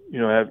had,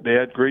 they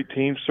had great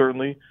teams,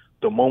 certainly.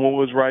 The moment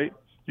was right.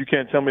 You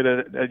can't tell me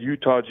that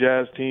Utah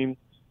Jazz team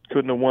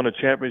couldn't have won a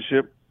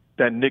championship.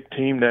 That Knick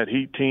team, that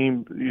Heat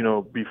team,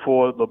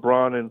 before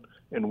LeBron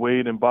and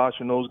Wade and Bosh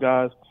and those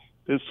guys.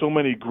 There's so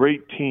many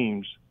great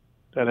teams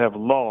that have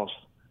lost.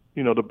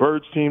 The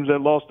Birds teams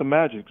that lost the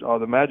Magic are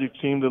the Magic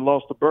team that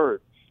lost the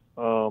Bird.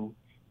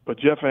 But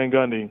Jeff Van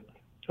Gundy,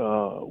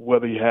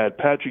 whether he had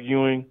Patrick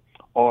Ewing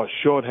or a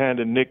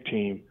shorthanded Knick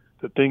team,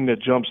 the thing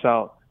that jumps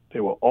out, they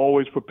were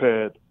always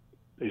prepared.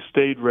 They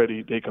stayed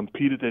ready. They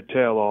competed their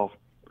tail off.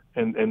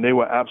 And they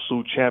were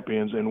absolute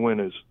champions and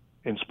winners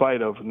in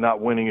spite of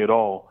not winning it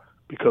all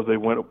because they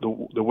went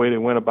the way they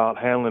went about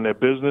handling their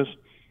business,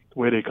 the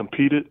way they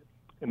competed,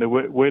 and the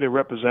way they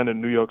represented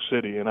New York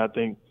City. And I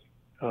think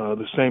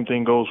the same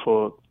thing goes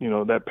for,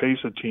 that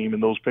Pacer team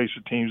and those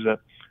Pacer teams that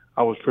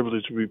I was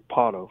privileged to be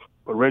part of.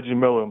 But Reggie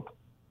Miller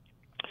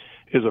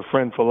is a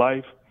friend for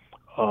life.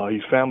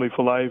 He's family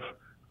for life.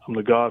 I'm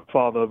the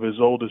godfather of his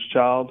oldest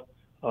child.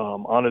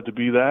 I'm honored to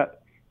be that.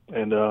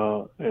 And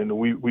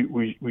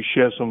we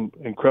share some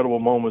incredible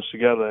moments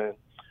together. And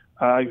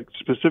I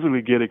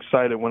specifically get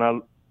excited when I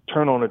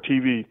turn on the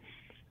TV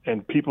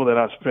and people that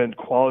I spent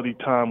quality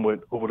time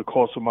with over the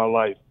course of my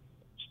life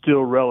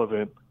still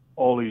relevant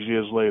all these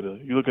years later.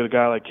 You look at a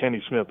guy like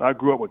Kenny Smith. I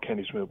grew up with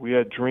Kenny Smith. We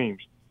had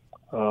dreams.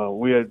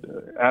 We had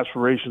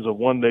aspirations of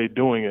one day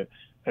doing it.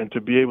 And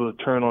to be able to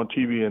turn on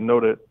TV and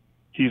know that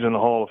he's in the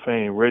Hall of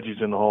Fame,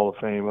 Reggie's in the Hall of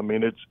Fame, I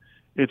mean,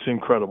 it's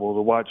incredible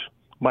to watch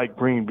Mike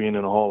Breen being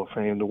in the Hall of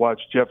Fame, to watch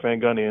Jeff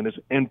Van Gundy and his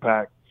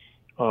impact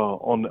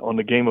on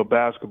the game of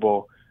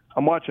basketball.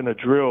 I'm watching a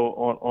drill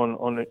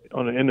on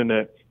the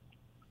internet,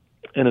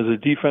 and it's a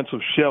defensive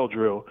shell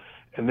drill,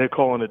 and they're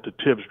calling it the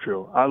Tibbs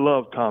drill. I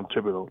love Tom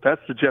Thibodeau.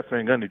 That's the Jeff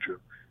Van Gundy drill.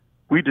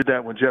 We did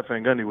that when Jeff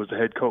Van Gundy was the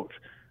head coach.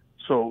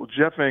 So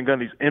Jeff Van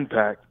Gundy's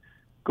impact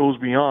goes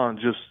beyond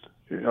just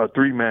a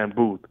three-man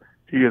booth.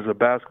 He is a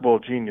basketball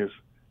genius.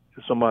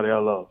 He's somebody I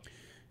love.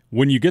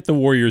 When you get the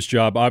Warriors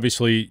job,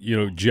 obviously,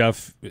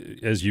 Jeff,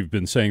 as you've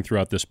been saying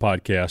throughout this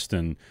podcast,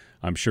 and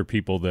I'm sure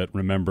people that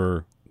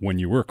remember when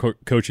you were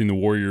coaching the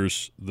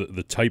Warriors,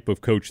 the type of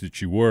coach that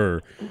you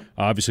were,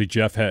 obviously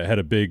Jeff had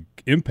a big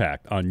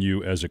impact on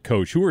you as a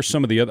coach. Who are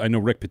some of the other – I know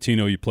Rick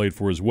Pitino you played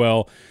for as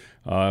well,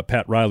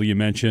 Pat Riley you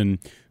mentioned.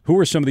 Who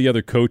are some of the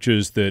other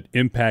coaches that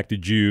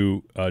impacted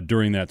you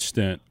during that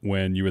stint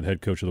when you were the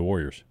head coach of the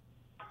Warriors?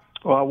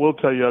 Well, I will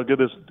tell you, I'll give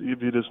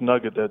you this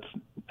nugget that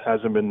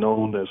hasn't been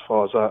known as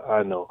far as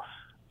I know.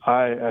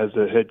 I, as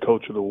the head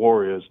coach of the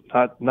Warriors,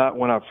 not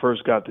when I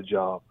first got the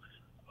job,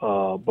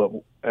 But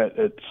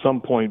at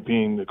some point,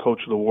 being the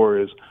coach of the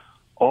Warriors,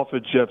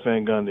 offered Jeff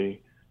Van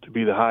Gundy to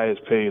be the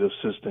highest paid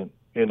assistant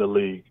in the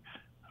league,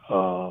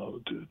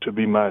 to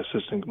be my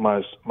assistant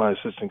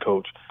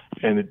coach,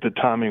 and the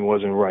timing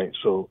wasn't right.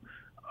 So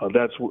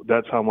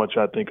that's how much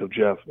I think of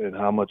Jeff and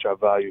how much I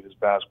value his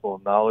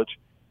basketball knowledge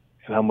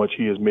and how much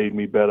he has made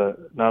me better,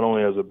 not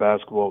only as a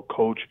basketball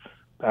coach,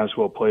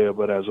 basketball player,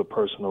 but as a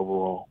person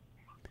overall.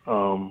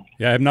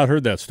 Yeah, I have not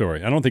heard that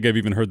story. I don't think I've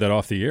even heard that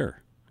off the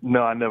air.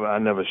 No, I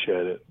never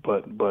shared it,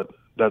 but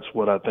that's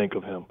what I think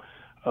of him.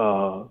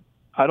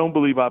 I don't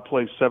believe I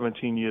played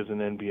 17 years in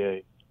the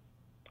NBA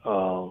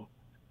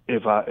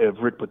if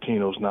Rick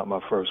Pitino's not my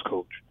first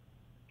coach.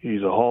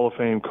 He's a Hall of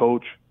Fame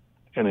coach,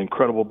 an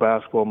incredible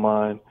basketball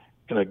mind,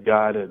 and a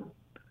guy that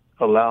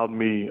allowed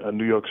me, a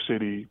New York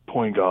City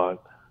point guard,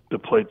 to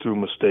play through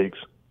mistakes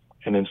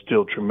and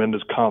instilled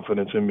tremendous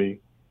confidence in me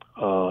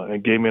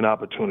and gave me an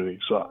opportunity.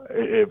 So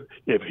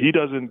if he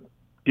doesn't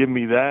give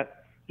me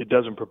that, it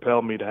doesn't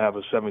propel me to have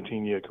a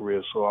 17-year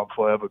career. So I'm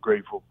forever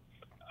grateful.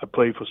 I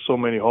played for so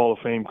many Hall of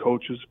Fame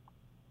coaches.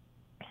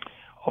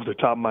 Off the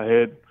top of my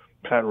head,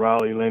 Pat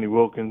Riley, Lenny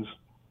Wilkins,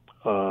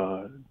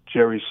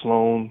 Jerry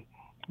Sloan,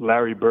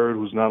 Larry Bird,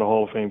 who's not a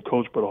Hall of Fame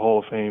coach, but a Hall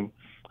of Fame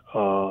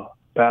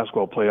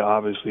basketball player,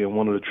 obviously, and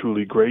one of the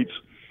truly greats.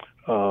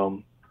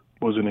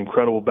 Was an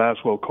incredible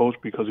basketball coach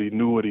because he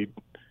knew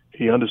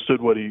he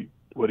understood what he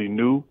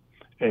knew,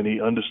 and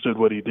he understood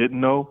what he didn't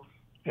know,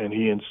 and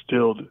he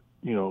instilled,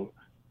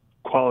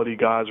 quality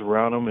guys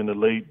around him in the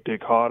late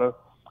Dick Harder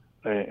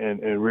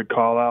and Rick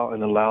Carlisle,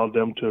 and allowed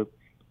them to,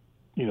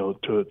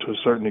 to a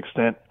certain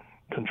extent,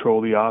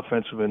 control the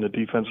offensive and the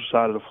defensive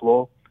side of the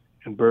floor.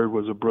 And Bird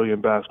was a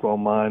brilliant basketball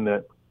mind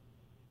that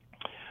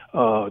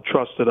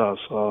trusted us.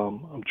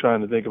 I'm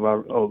trying to think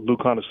about Lou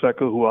Carnesecca,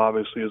 who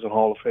obviously is a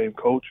Hall of Fame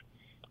coach.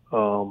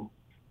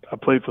 I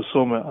played for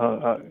so many,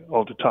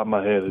 off the top of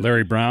my head.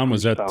 Larry Brown,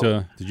 was that,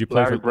 did you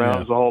play Larry for?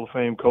 Brown is a Hall of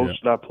Fame coach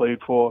that I played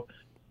for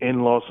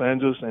in Los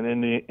Angeles and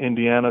in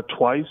Indiana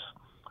twice.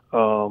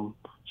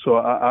 So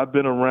I've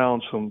been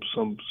around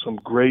some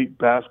great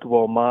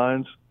basketball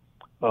minds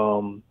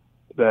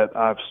that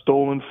I've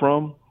stolen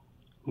from,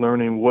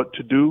 learning what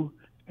to do,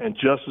 and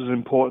just as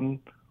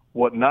important,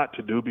 what not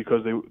to do,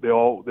 because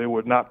they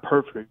were not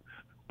perfect.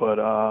 But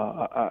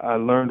I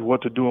learned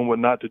what to do and what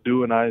not to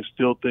do, and I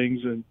instilled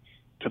things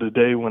to the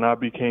day when I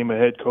became a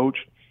head coach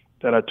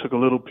that I took a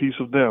little piece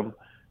of them,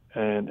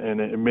 and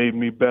it made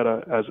me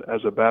better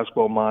as a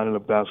basketball mind and a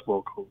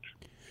basketball coach.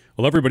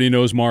 Well, everybody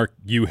knows, Mark,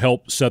 you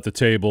helped set the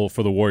table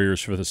for the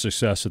Warriors for the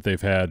success that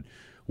they've had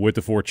with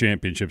the 4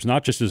 championships,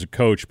 not just as a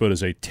coach, but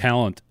as a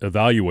talent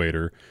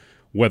evaluator,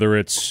 whether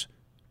it's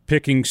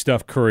picking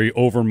Steph Curry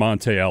over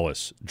Monte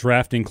Ellis,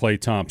 drafting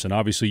Klay Thompson.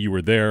 Obviously, you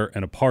were there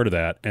and a part of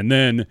that. And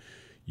then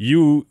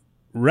you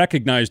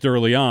recognized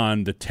early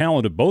on the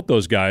talent of both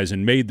those guys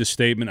and made the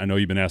statement, I know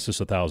you've been asked this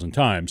 1,000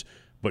 times,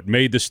 but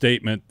made the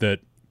statement that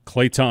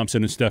Klay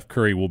Thompson and Steph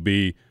Curry will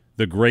be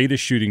the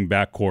greatest shooting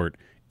backcourt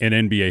in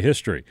NBA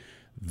history.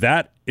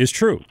 That is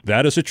true.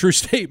 That is a true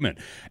statement.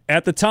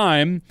 At the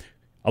time,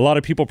 a lot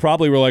of people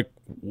probably were like,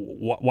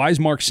 why is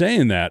Mark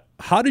saying that?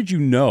 How did you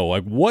know?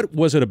 Like, what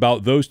was it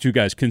about those two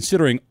guys,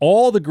 considering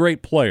all the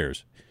great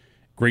players,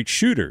 great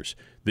shooters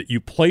that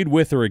you played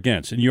with or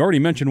against? And you already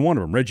mentioned one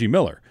of them, Reggie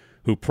Miller,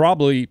 who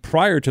probably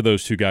prior to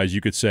those two guys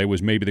you could say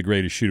was maybe the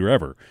greatest shooter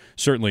ever,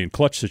 certainly in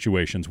clutch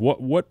situations.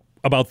 What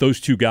about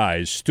those two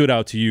guys stood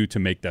out to you to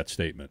make that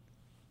statement?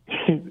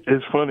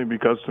 It's funny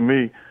because to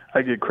me,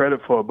 I get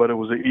credit for it, but it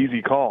was an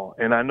easy call.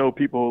 And I know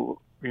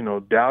people,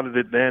 doubted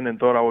it then and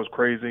thought I was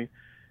crazy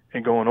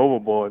and going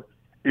overboard.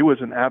 It was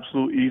an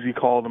absolute easy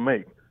call to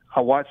make.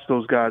 I watched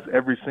those guys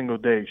every single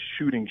day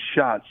shooting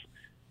shots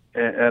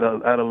at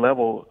a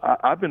level.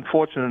 I've been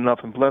fortunate enough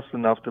and blessed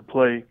enough to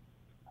play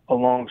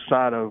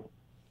alongside of,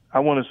 I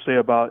want to say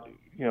about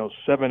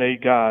 7,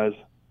 8 guys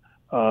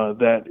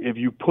that if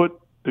you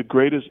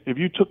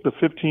took the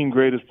 15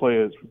 greatest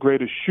players,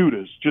 greatest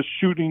shooters, just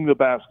shooting the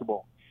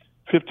basketball,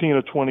 15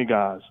 or 20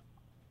 guys,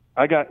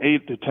 I got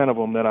 8 to 10 of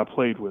them that I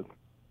played with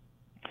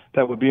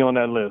that would be on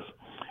that list.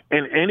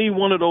 And any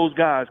one of those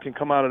guys can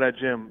come out of that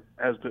gym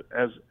as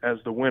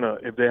the winner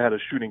if they had a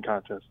shooting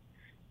contest.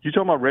 You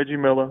talking about Reggie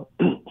Miller,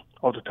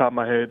 off the top of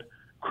my head,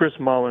 Chris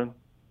Mullin.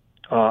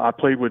 I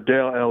played with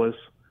Dale Ellis.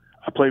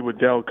 I played with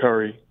Del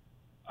Curry.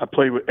 I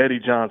played with Eddie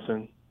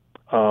Johnson.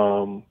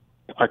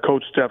 I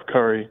coached Steph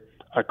Curry.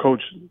 I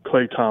coached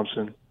Klay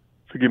Thompson.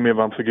 Forgive me if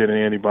I'm forgetting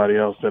anybody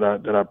else that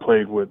I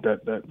played with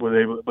that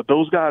were able. But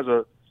those guys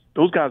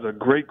are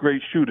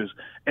great shooters.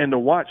 And to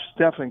watch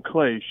Steph and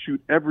Klay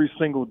shoot every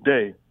single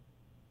day,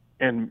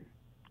 and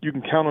you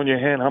can count on your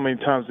hand how many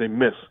times they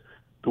miss.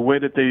 The way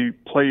that they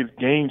played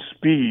game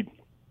speed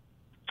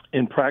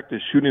in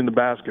practice, shooting the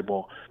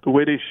basketball, the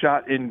way they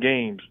shot in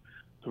games,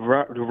 the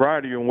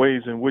variety of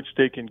ways in which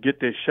they can get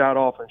their shot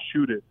off and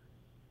shoot it.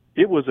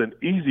 It was an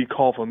easy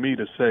call for me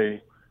to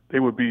say they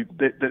would be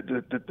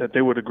that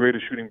they were the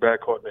greatest shooting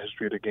backcourt in the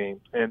history of the game,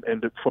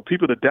 and for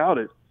people to doubt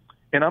it.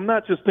 And I'm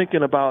not just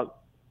thinking about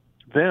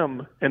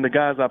them and the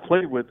guys I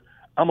played with.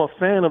 I'm a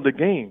fan of the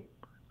game.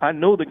 I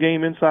know the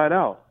game inside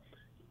out.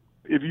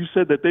 If you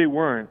said that they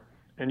weren't,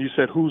 and you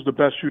said who's the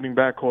best shooting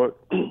backcourt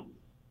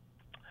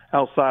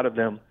outside of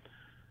them,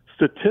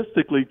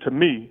 statistically to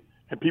me,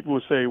 and people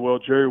would say, well,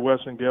 Jerry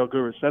West and Gail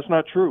Goodrich, that's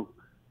not true.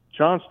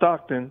 John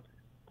Stockton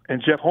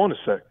and Jeff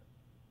Hornacek,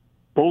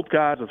 both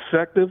guys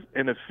effective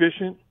and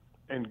efficient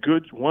and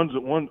good.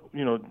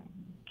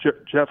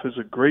 Jeff is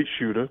a great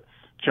shooter.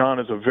 John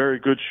is a very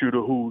good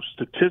shooter who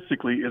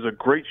statistically is a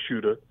great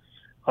shooter.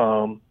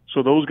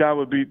 So those guys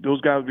would be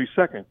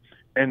second.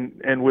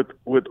 And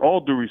with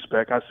all due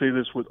respect, I say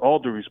this with all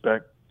due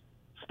respect,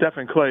 Steph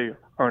and Clay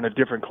are in a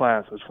different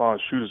class as far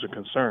as shooters are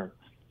concerned.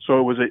 So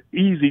it was an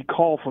easy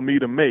call for me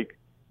to make,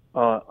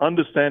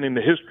 understanding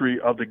the history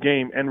of the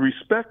game and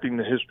respecting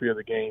the history of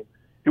the game.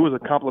 It was a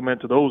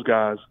compliment to those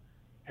guys,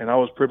 and I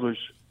was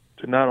privileged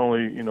to not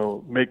only,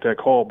 make that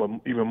call, but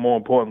even more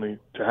importantly,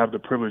 to have the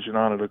privilege and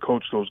honor to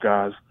coach those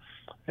guys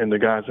and the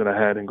guys that I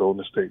had in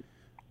Golden State.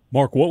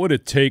 Mark, what would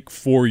it take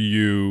for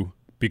you,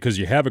 because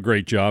you have a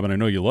great job, and I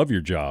know you love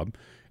your job,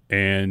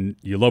 and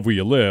you love where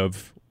you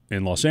live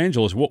in Los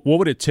Angeles, what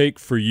would it take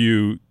for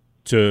you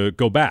to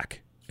go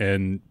back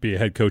and be a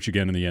head coach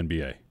again in the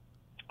NBA?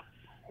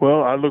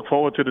 Well, I look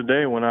forward to the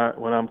day when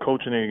I'm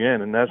coaching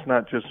again, and that's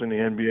not just in the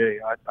NBA.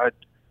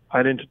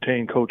 I'd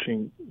entertain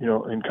coaching,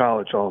 in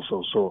college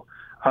also. So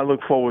I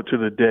look forward to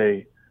the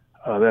day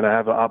that I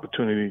have an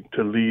opportunity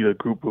to lead a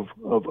group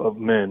of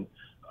men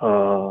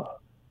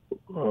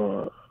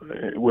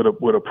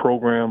with a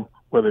program,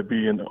 whether it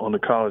be on the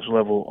college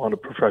level, on the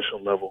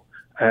professional level.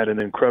 I had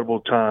an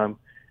incredible time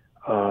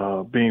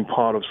being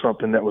part of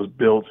something that was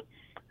built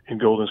in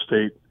Golden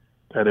State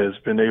that has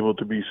been able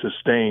to be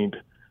sustained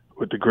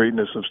with the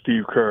greatness of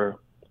Steve Kerr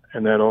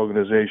and that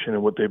organization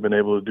and what they've been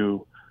able to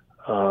do.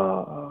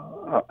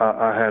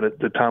 I had at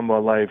the time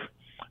of my life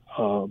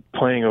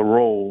playing a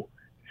role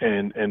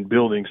and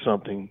building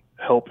something,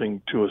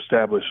 helping to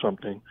establish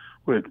something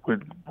with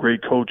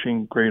great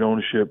coaching, great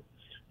ownership,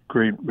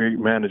 great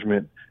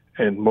management,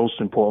 and most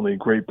importantly,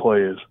 great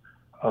players.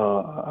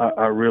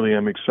 I really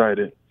am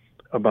excited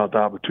about the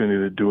opportunity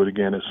to do it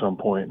again at some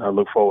point. I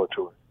look forward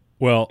to it.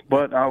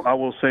 But I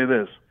will say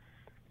this.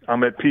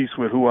 I'm at peace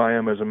with who I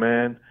am as a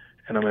man,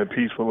 and I'm at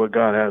peace with what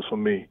God has for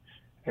me.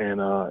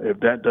 And if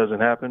that doesn't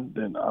happen,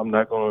 then I'm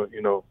not going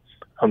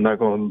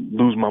to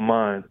lose my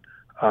mind.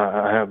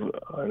 I have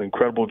an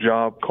incredible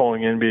job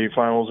calling NBA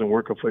Finals and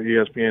working for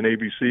ESPN,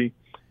 ABC,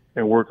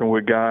 and working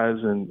with guys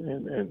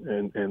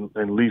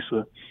and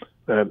Lisa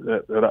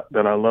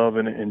that I love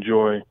and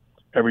enjoy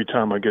every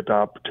time I get the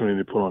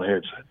opportunity to put on a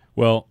headset.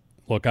 Well,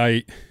 look,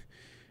 and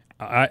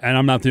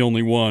I'm not the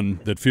only one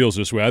that feels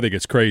this way. I think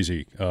it's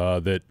crazy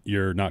that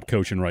you're not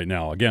coaching right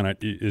now. Again,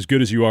 as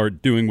good as you are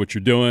doing what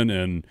you're doing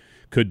and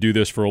could do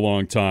this for a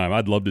long time,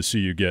 I'd love to see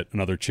you get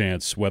another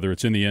chance, whether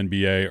it's in the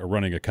NBA or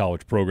running a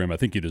college program. I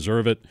think you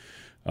deserve it.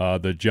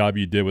 The job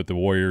you did with the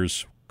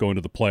Warriors, going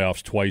to the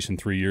playoffs twice in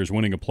 3 years,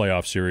 winning a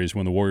playoff series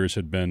when the Warriors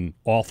had been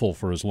awful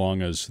for as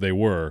long as they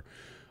were,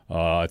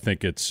 I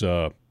think it's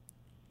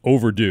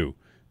overdue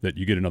that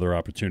you get another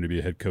opportunity to be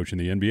a head coach in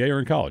the NBA or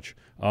in college.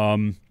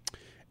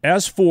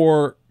 As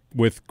for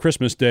with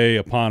Christmas Day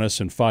upon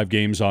us and 5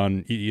 games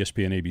on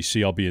ESPN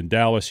ABC, I'll be in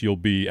Dallas. You'll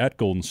be at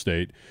Golden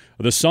State.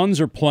 The Suns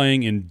are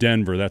playing in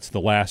Denver. That's the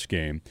last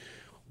game.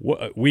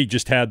 We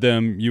just had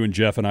them, you and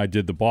Jeff and I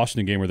did the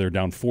Boston game where they were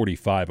down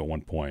 45 at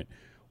one point.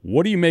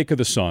 What do you make of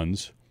the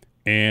Suns?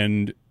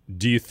 And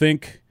do you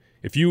think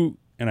if you,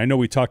 and I know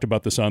we talked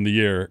about this on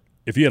the air,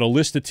 if you had a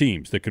list of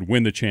teams that could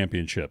win the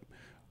championship,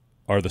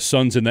 are the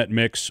Suns in that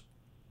mix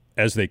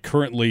as they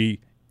currently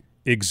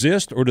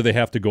exist, or do they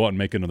have to go out and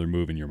make another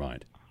move in your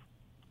mind?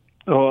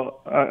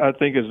 Well, I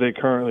think as they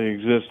currently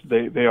exist,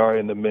 they are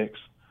in the mix.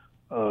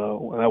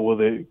 Will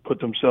they put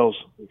themselves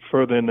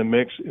further in the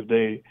mix if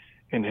they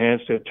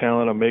enhance their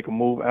talent or make a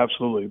move?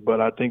 Absolutely. But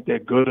I think they're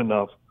good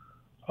enough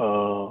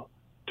to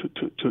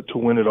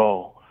win it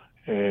all.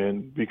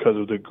 And because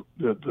of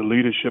the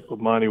leadership of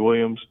Monty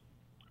Williams,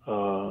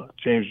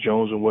 James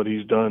Jones and what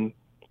he's done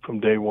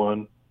from day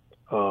one,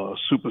 a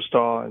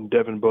superstar in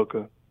Devin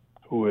Booker,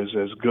 who is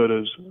as good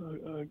as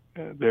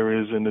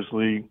there is in this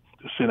league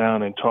to sit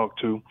down and talk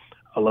to.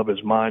 I love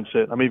his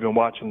mindset. I'm even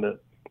watching the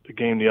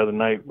game the other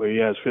night where he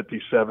has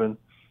 57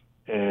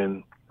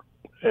 and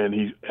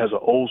he has an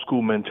old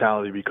school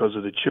mentality because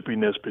of the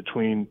chippiness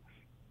between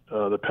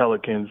the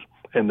Pelicans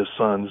and the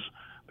Suns.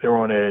 They're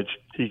on edge.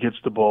 He gets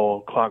the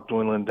ball, clock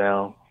dwindling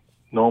down.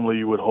 Normally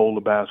you would hold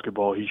the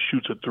basketball. He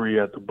shoots a 3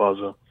 at the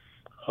buzzer,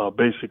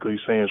 basically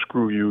saying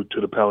screw you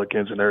to the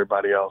Pelicans and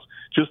everybody else.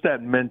 Just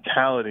that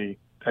mentality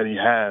that he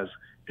has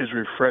is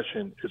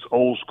refreshing. It's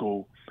old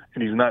school,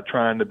 and he's not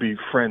trying to be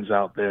friends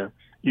out there,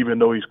 even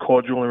though he's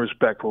cordial and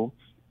respectful.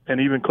 And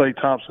even Klay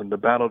Thompson, the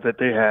battle that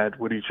they had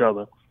with each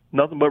other,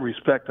 nothing but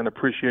respect and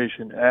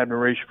appreciation,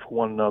 admiration for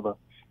one another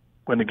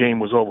when the game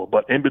was over.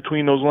 But in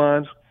between those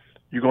lines,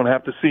 you're going to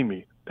have to see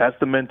me. That's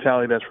the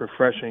mentality that's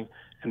refreshing,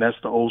 and that's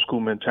the old school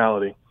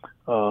mentality.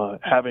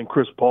 Having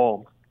Chris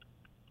Paul,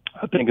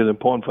 I think, is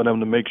important for them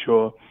to make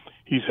sure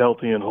he's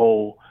healthy and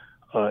whole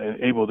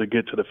and able to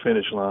get to the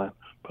finish line.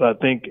 But I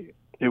think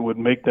it would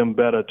make them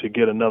better to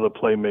get another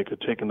playmaker,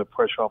 taking the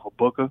pressure off of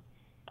Booker,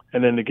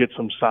 and then to get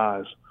some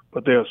size.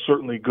 But they are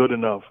certainly good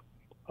enough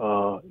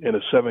in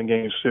a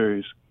 7-game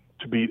series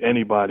to beat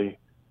anybody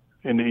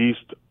in the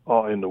East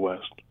or in the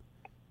West.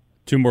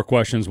 2 more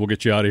questions. We'll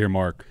get you out of here,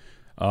 Mark.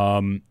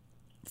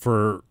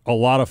 For a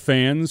lot of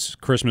fans,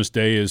 Christmas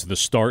Day is the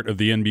start of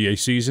the NBA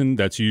season.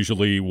 That's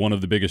usually one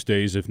of the biggest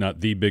days, if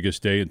not the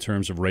biggest day in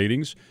terms of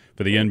ratings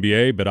for the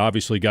NBA. But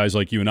obviously guys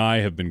like you and I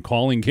have been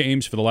calling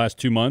games for the last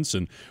 2 months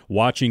and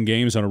watching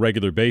games on a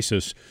regular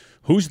basis.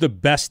 Who's the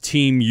best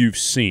team you've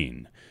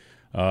seen?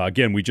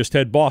 Again, we just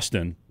had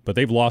Boston, but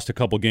they've lost a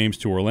couple games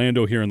to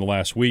Orlando here in the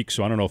last week,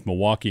 so I don't know if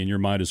Milwaukee, in your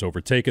mind, has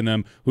overtaken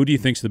them. Who do you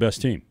think's the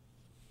best team?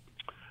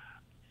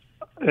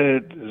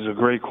 It is a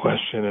great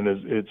question, and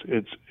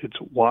it's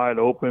wide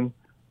open.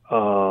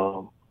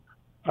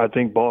 I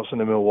think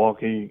Boston and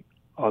Milwaukee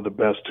are the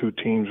best 2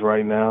 teams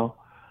right now.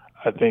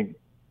 I think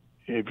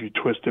if you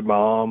twisted my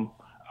arm,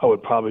 I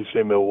would probably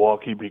say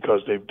Milwaukee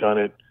because they've done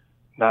it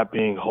not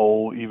being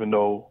whole, even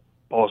though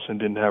Boston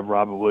didn't have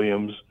Robert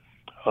Williams.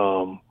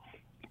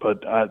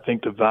 But I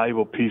think the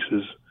valuable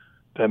pieces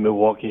that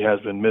Milwaukee has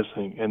been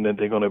missing, and that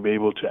they're going to be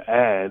able to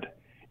add,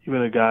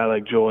 even a guy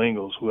like Joe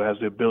Ingles, who has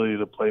the ability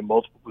to play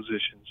multiple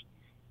positions,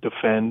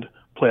 defend,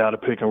 play out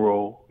of pick and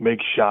roll, make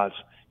shots,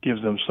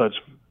 gives them such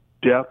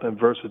depth and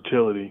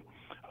versatility.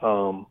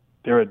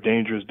 They're a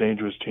dangerous,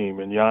 dangerous team.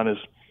 And Giannis,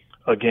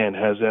 again,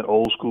 has that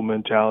old school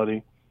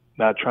mentality,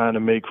 not trying to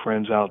make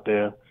friends out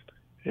there,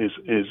 is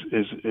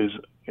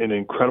an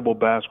incredible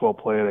basketball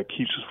player that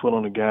keeps his foot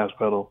on the gas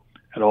pedal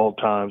at all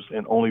times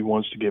and only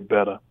wants to get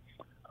better.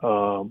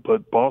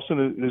 But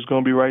Boston is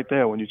going to be right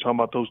there when you're talking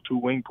about those 2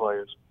 wing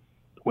players.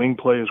 Wing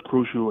play is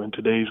crucial in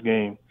today's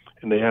game,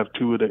 and they have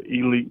 2 of the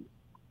elite,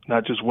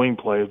 not just wing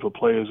players, but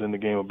players in the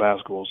game of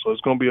basketball. So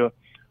it's going to be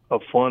a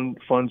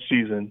fun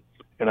season,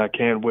 and I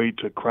can't wait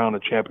to crown a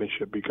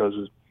championship because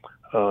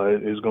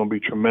it's going to be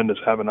tremendous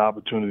having the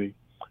opportunity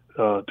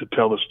to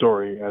tell the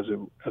story as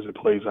it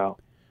plays out.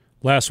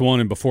 Last one,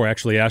 and before I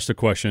actually ask the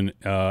question,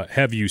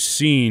 have you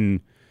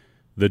seen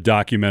the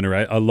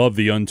documentary? I love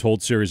the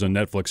Untold series on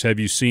Netflix. Have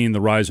you seen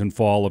The Rise and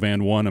Fall of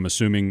And One? I'm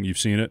assuming you've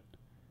seen it.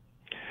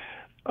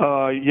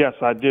 Yes,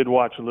 I did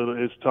watch a little.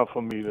 It's tough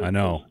for me to. I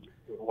know.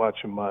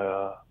 Watching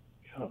my.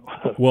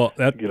 Well,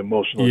 that get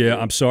emotional. Yeah,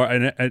 I'm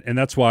sorry, and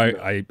that's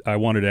why I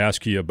wanted to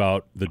ask you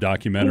about the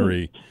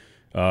documentary.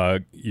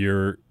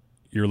 Your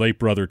late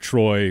brother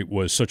Troy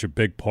was such a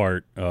big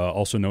part,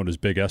 also known as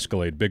Big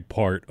Escalade, big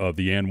part of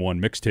the And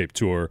One mixtape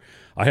tour.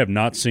 I have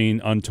not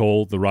seen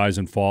Untold: The Rise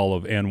and Fall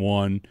of And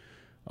One,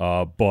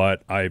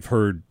 but I've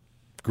heard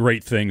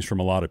great things from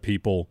a lot of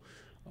people.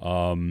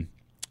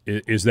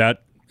 Is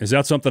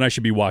that something I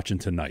should be watching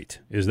tonight?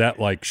 Is that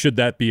should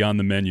that be on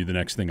the menu the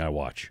next thing I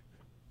watch?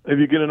 If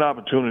you get an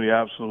opportunity,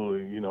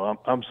 absolutely. You know,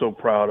 I'm so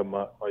proud of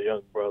my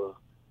young brother,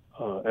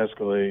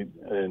 Escalade,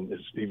 and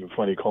it's even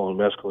funny calling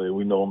him Escalade.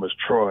 We know him as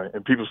Troy.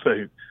 And people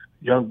say,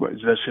 young boy,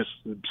 that's just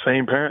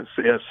same parents?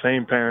 Yes,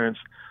 same parents.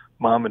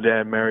 Mom and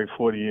dad married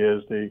 40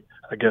 years. They,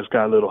 I guess,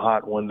 got a little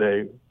hot one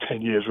day,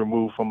 10 years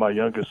removed from my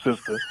younger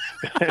sister.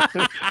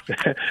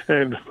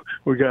 And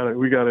we got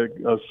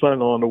a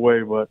son on the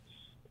way. But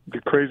the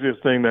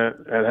craziest thing that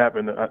had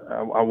happened,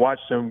 I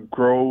watched them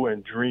grow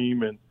and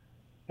dream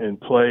and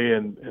play,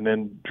 and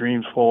then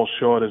dreams fall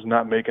short as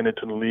not making it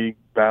to the league,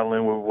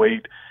 battling with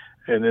weight.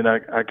 And then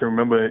I can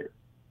remember,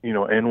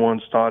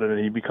 N1 started, and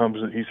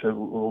he said,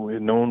 well, we're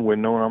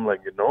known. I'm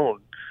like, you're known.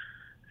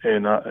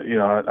 And,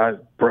 I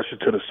brush it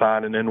to the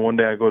side. And then one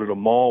day I go to the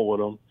mall with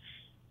him,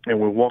 and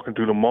we're walking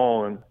through the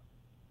mall, and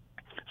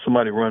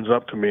somebody runs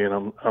up to me,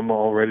 and I'm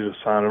all ready to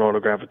sign an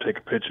autograph or take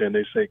a picture. And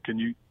they say, can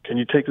you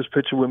take this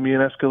picture with me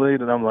and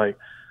Escalade? And I'm like,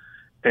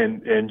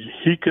 and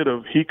he could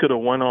have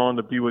went on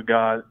to be with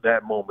God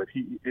that moment.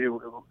 He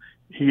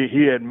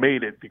had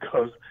made it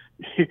because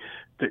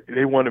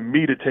they wanted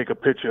me to take a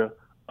picture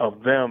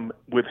of them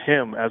with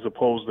him as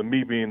opposed to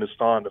me being the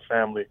star in the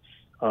family.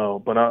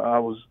 But I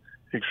was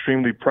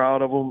extremely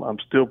proud of him. I'm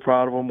still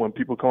proud of him. When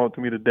people come up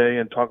to me today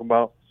and talk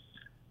about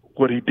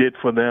what he did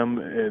for them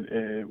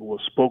and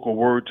spoke a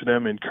word to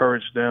them,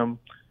 encouraged them,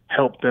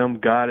 helped them,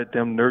 guided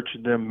them,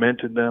 nurtured them,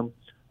 mentored them,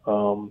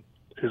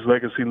 his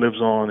legacy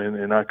lives on,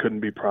 and I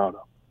couldn't be prouder.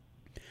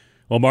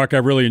 Well, Mark, I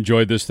really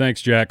enjoyed this.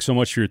 Thanks, Jack, so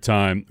much for your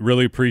time.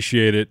 Really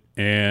appreciate it,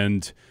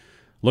 and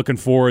looking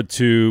forward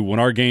to, when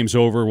our game's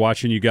over,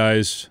 watching you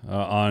guys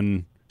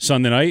on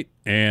Sunday night,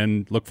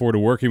 and look forward to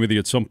working with you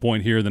at some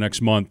point here the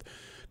next month.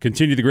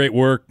 Continue the great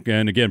work,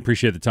 and again,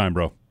 appreciate the time,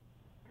 bro.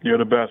 You're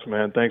the best,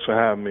 man. Thanks for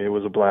having me. It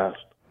was a blast.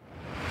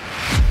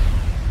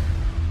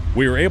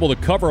 We were able to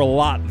cover a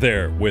lot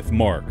there with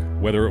Mark,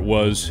 whether it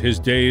was his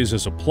days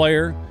as a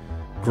player,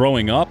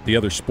 growing up, the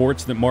other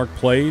sports that Mark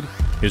played,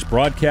 his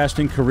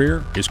broadcasting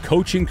career, his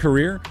coaching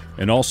career,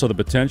 and also the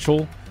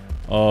potential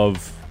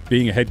of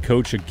being a head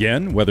coach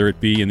again, whether it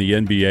be in the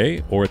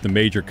NBA or at the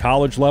major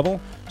college level.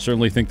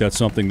 Certainly think that's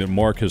something that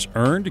Mark has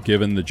earned,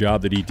 given the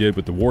job that he did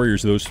with the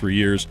Warriors those 3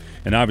 years,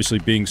 and obviously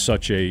being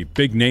such a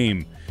big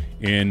name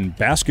in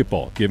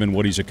basketball, given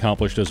what he's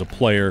accomplished as a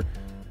player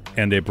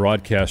and a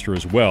broadcaster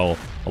as well,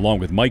 along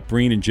with Mike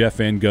Breen and Jeff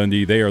Van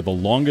Gundy. They are the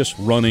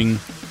longest-running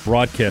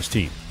broadcast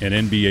team in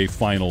NBA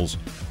Finals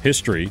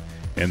history,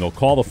 and they'll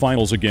call the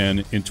finals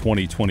again in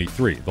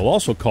 2023. They'll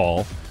also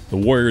call the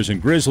Warriors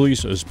and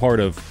Grizzlies as part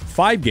of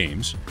 5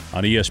 games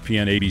on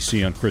ESPN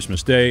ADC on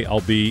Christmas Day.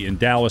 I'll be in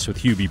Dallas with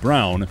Hubie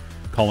Brown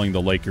calling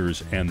the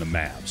Lakers and the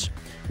Mavs.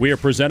 We are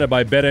presented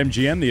by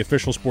BetMGM, the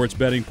official sports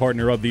betting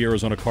partner of the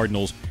Arizona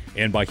Cardinals,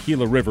 and by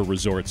Gila River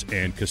Resorts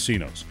and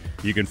Casinos.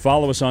 You can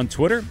follow us on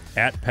Twitter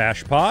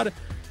 @PashPod,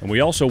 and we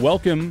also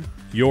welcome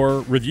your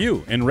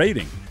review and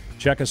rating.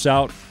 Check us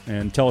out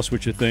and tell us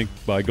what you think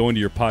by going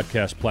to your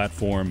podcast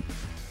platform.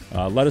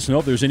 Let us know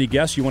if there's any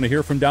guests you want to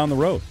hear from down the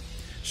road.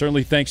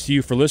 Certainly thanks to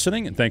you for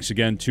listening, and thanks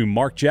again to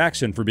Mark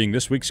Jackson for being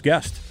this week's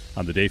guest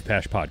on the Dave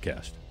Pasch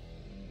Podcast.